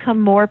have to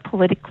become more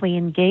politically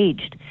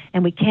engaged,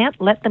 and we can't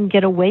let them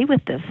get away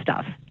with this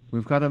stuff.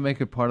 We've got to make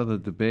it part of the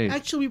debate.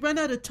 Actually, we run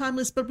out of time,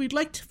 Liz, but we'd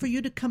like for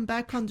you to come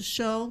back on the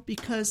show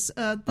because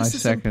I this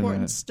is second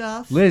important that.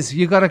 stuff. Liz,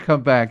 you got to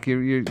come back.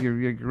 You're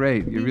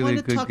great. You're we really a want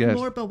to good talk guest.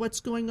 more about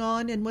what's going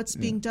on and what's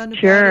being done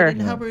about Sure. it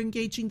and how we're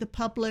engaging the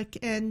public.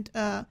 And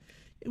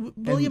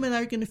William and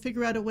I are going to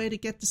figure out a way to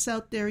get this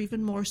out there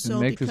even more so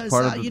make this because,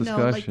 part of the you know,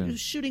 like discussion.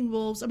 shooting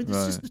wolves. I mean,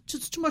 there's Right.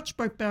 just too much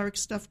barbaric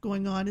stuff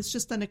going on. It's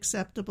just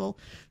unacceptable.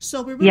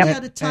 So we're really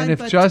out of time. And if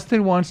but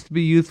Justin wants to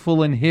be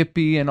youthful and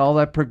hippie and all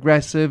that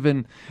progressive,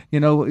 and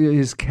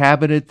his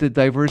cabinet, the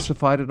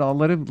diversified and all,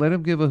 let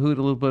him give a hoot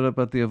a little bit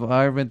about the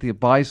environment, the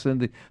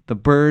bison, the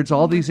birds,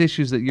 all these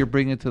issues that you're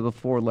bringing to the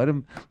fore. Let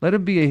him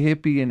be a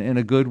hippie in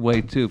a good way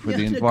too for the in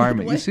a good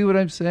environment. way. You see what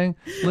I'm saying,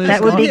 Liz?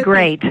 That would be Okay.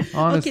 great.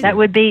 Honestly. That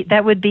would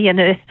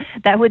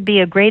be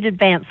a great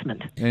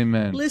advancement.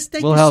 Amen. Liz,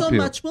 thank we'll you help so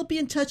much. We'll be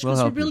in touch We'll because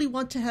we help you. really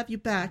want to have you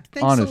back.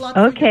 Thanks Honest. a lot. For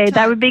your Okay, time.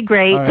 that would be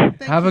great. All right.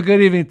 Thank Have you. a good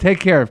evening. Take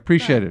care.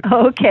 Appreciate it.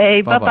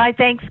 Okay, Bye-bye. bye-bye.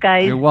 Thanks,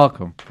 guys. You're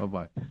welcome.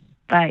 Bye-bye.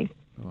 Bye.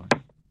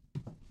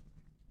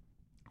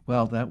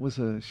 Well,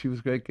 she was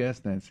a great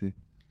guest, Nancy.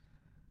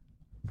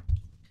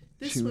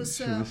 This She was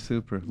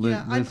super. Liz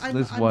I'm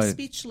White.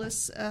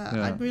 speechless.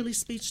 I'm really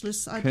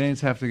speechless.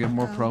 Canadians have to get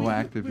more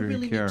proactive we here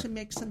really and care. need to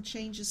make some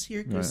changes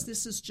here because Right.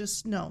 this is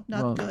just not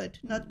Well, good,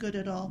 not good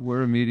at all.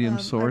 We're a medium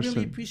source. I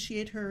really and-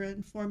 appreciate her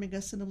informing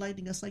us and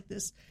enlightening us like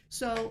this.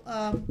 So,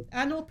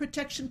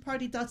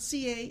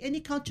 animalprotectionparty.ca. Any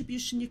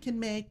contribution you can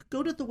make,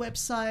 go to the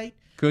website.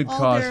 Good all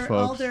cause, their,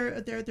 folks. All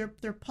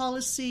their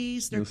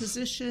policies, their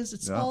positions.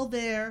 It's all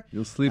there.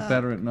 You'll sleep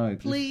better at night.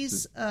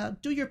 Please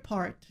do your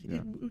part.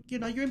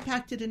 You're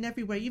impacted in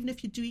every way. Even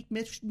if you do eat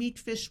meat,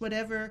 fish,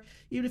 whatever.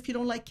 Even if you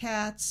don't like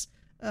cats,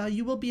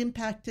 you will be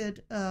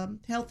impacted.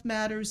 Health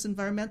matters,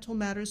 environmental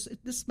matters.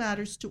 This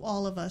matters to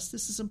all of us.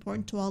 This is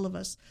important to all of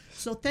us.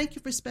 So thank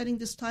you for spending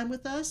this time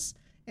with us.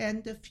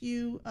 And if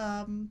you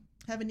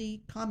have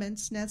any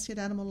comments, Nancy at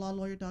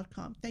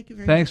animallawlawyer.com. Thank you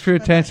very much. Thanks for your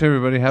Bye-bye. attention,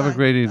 everybody. Have a Bye.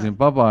 great evening.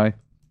 Bye-bye.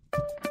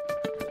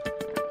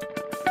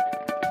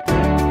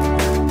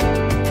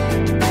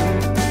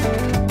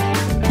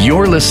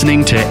 You're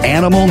listening to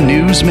Animal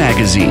News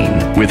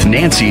Magazine with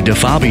Nancy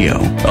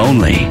DeFabio,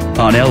 only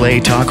on LA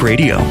Talk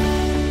Radio.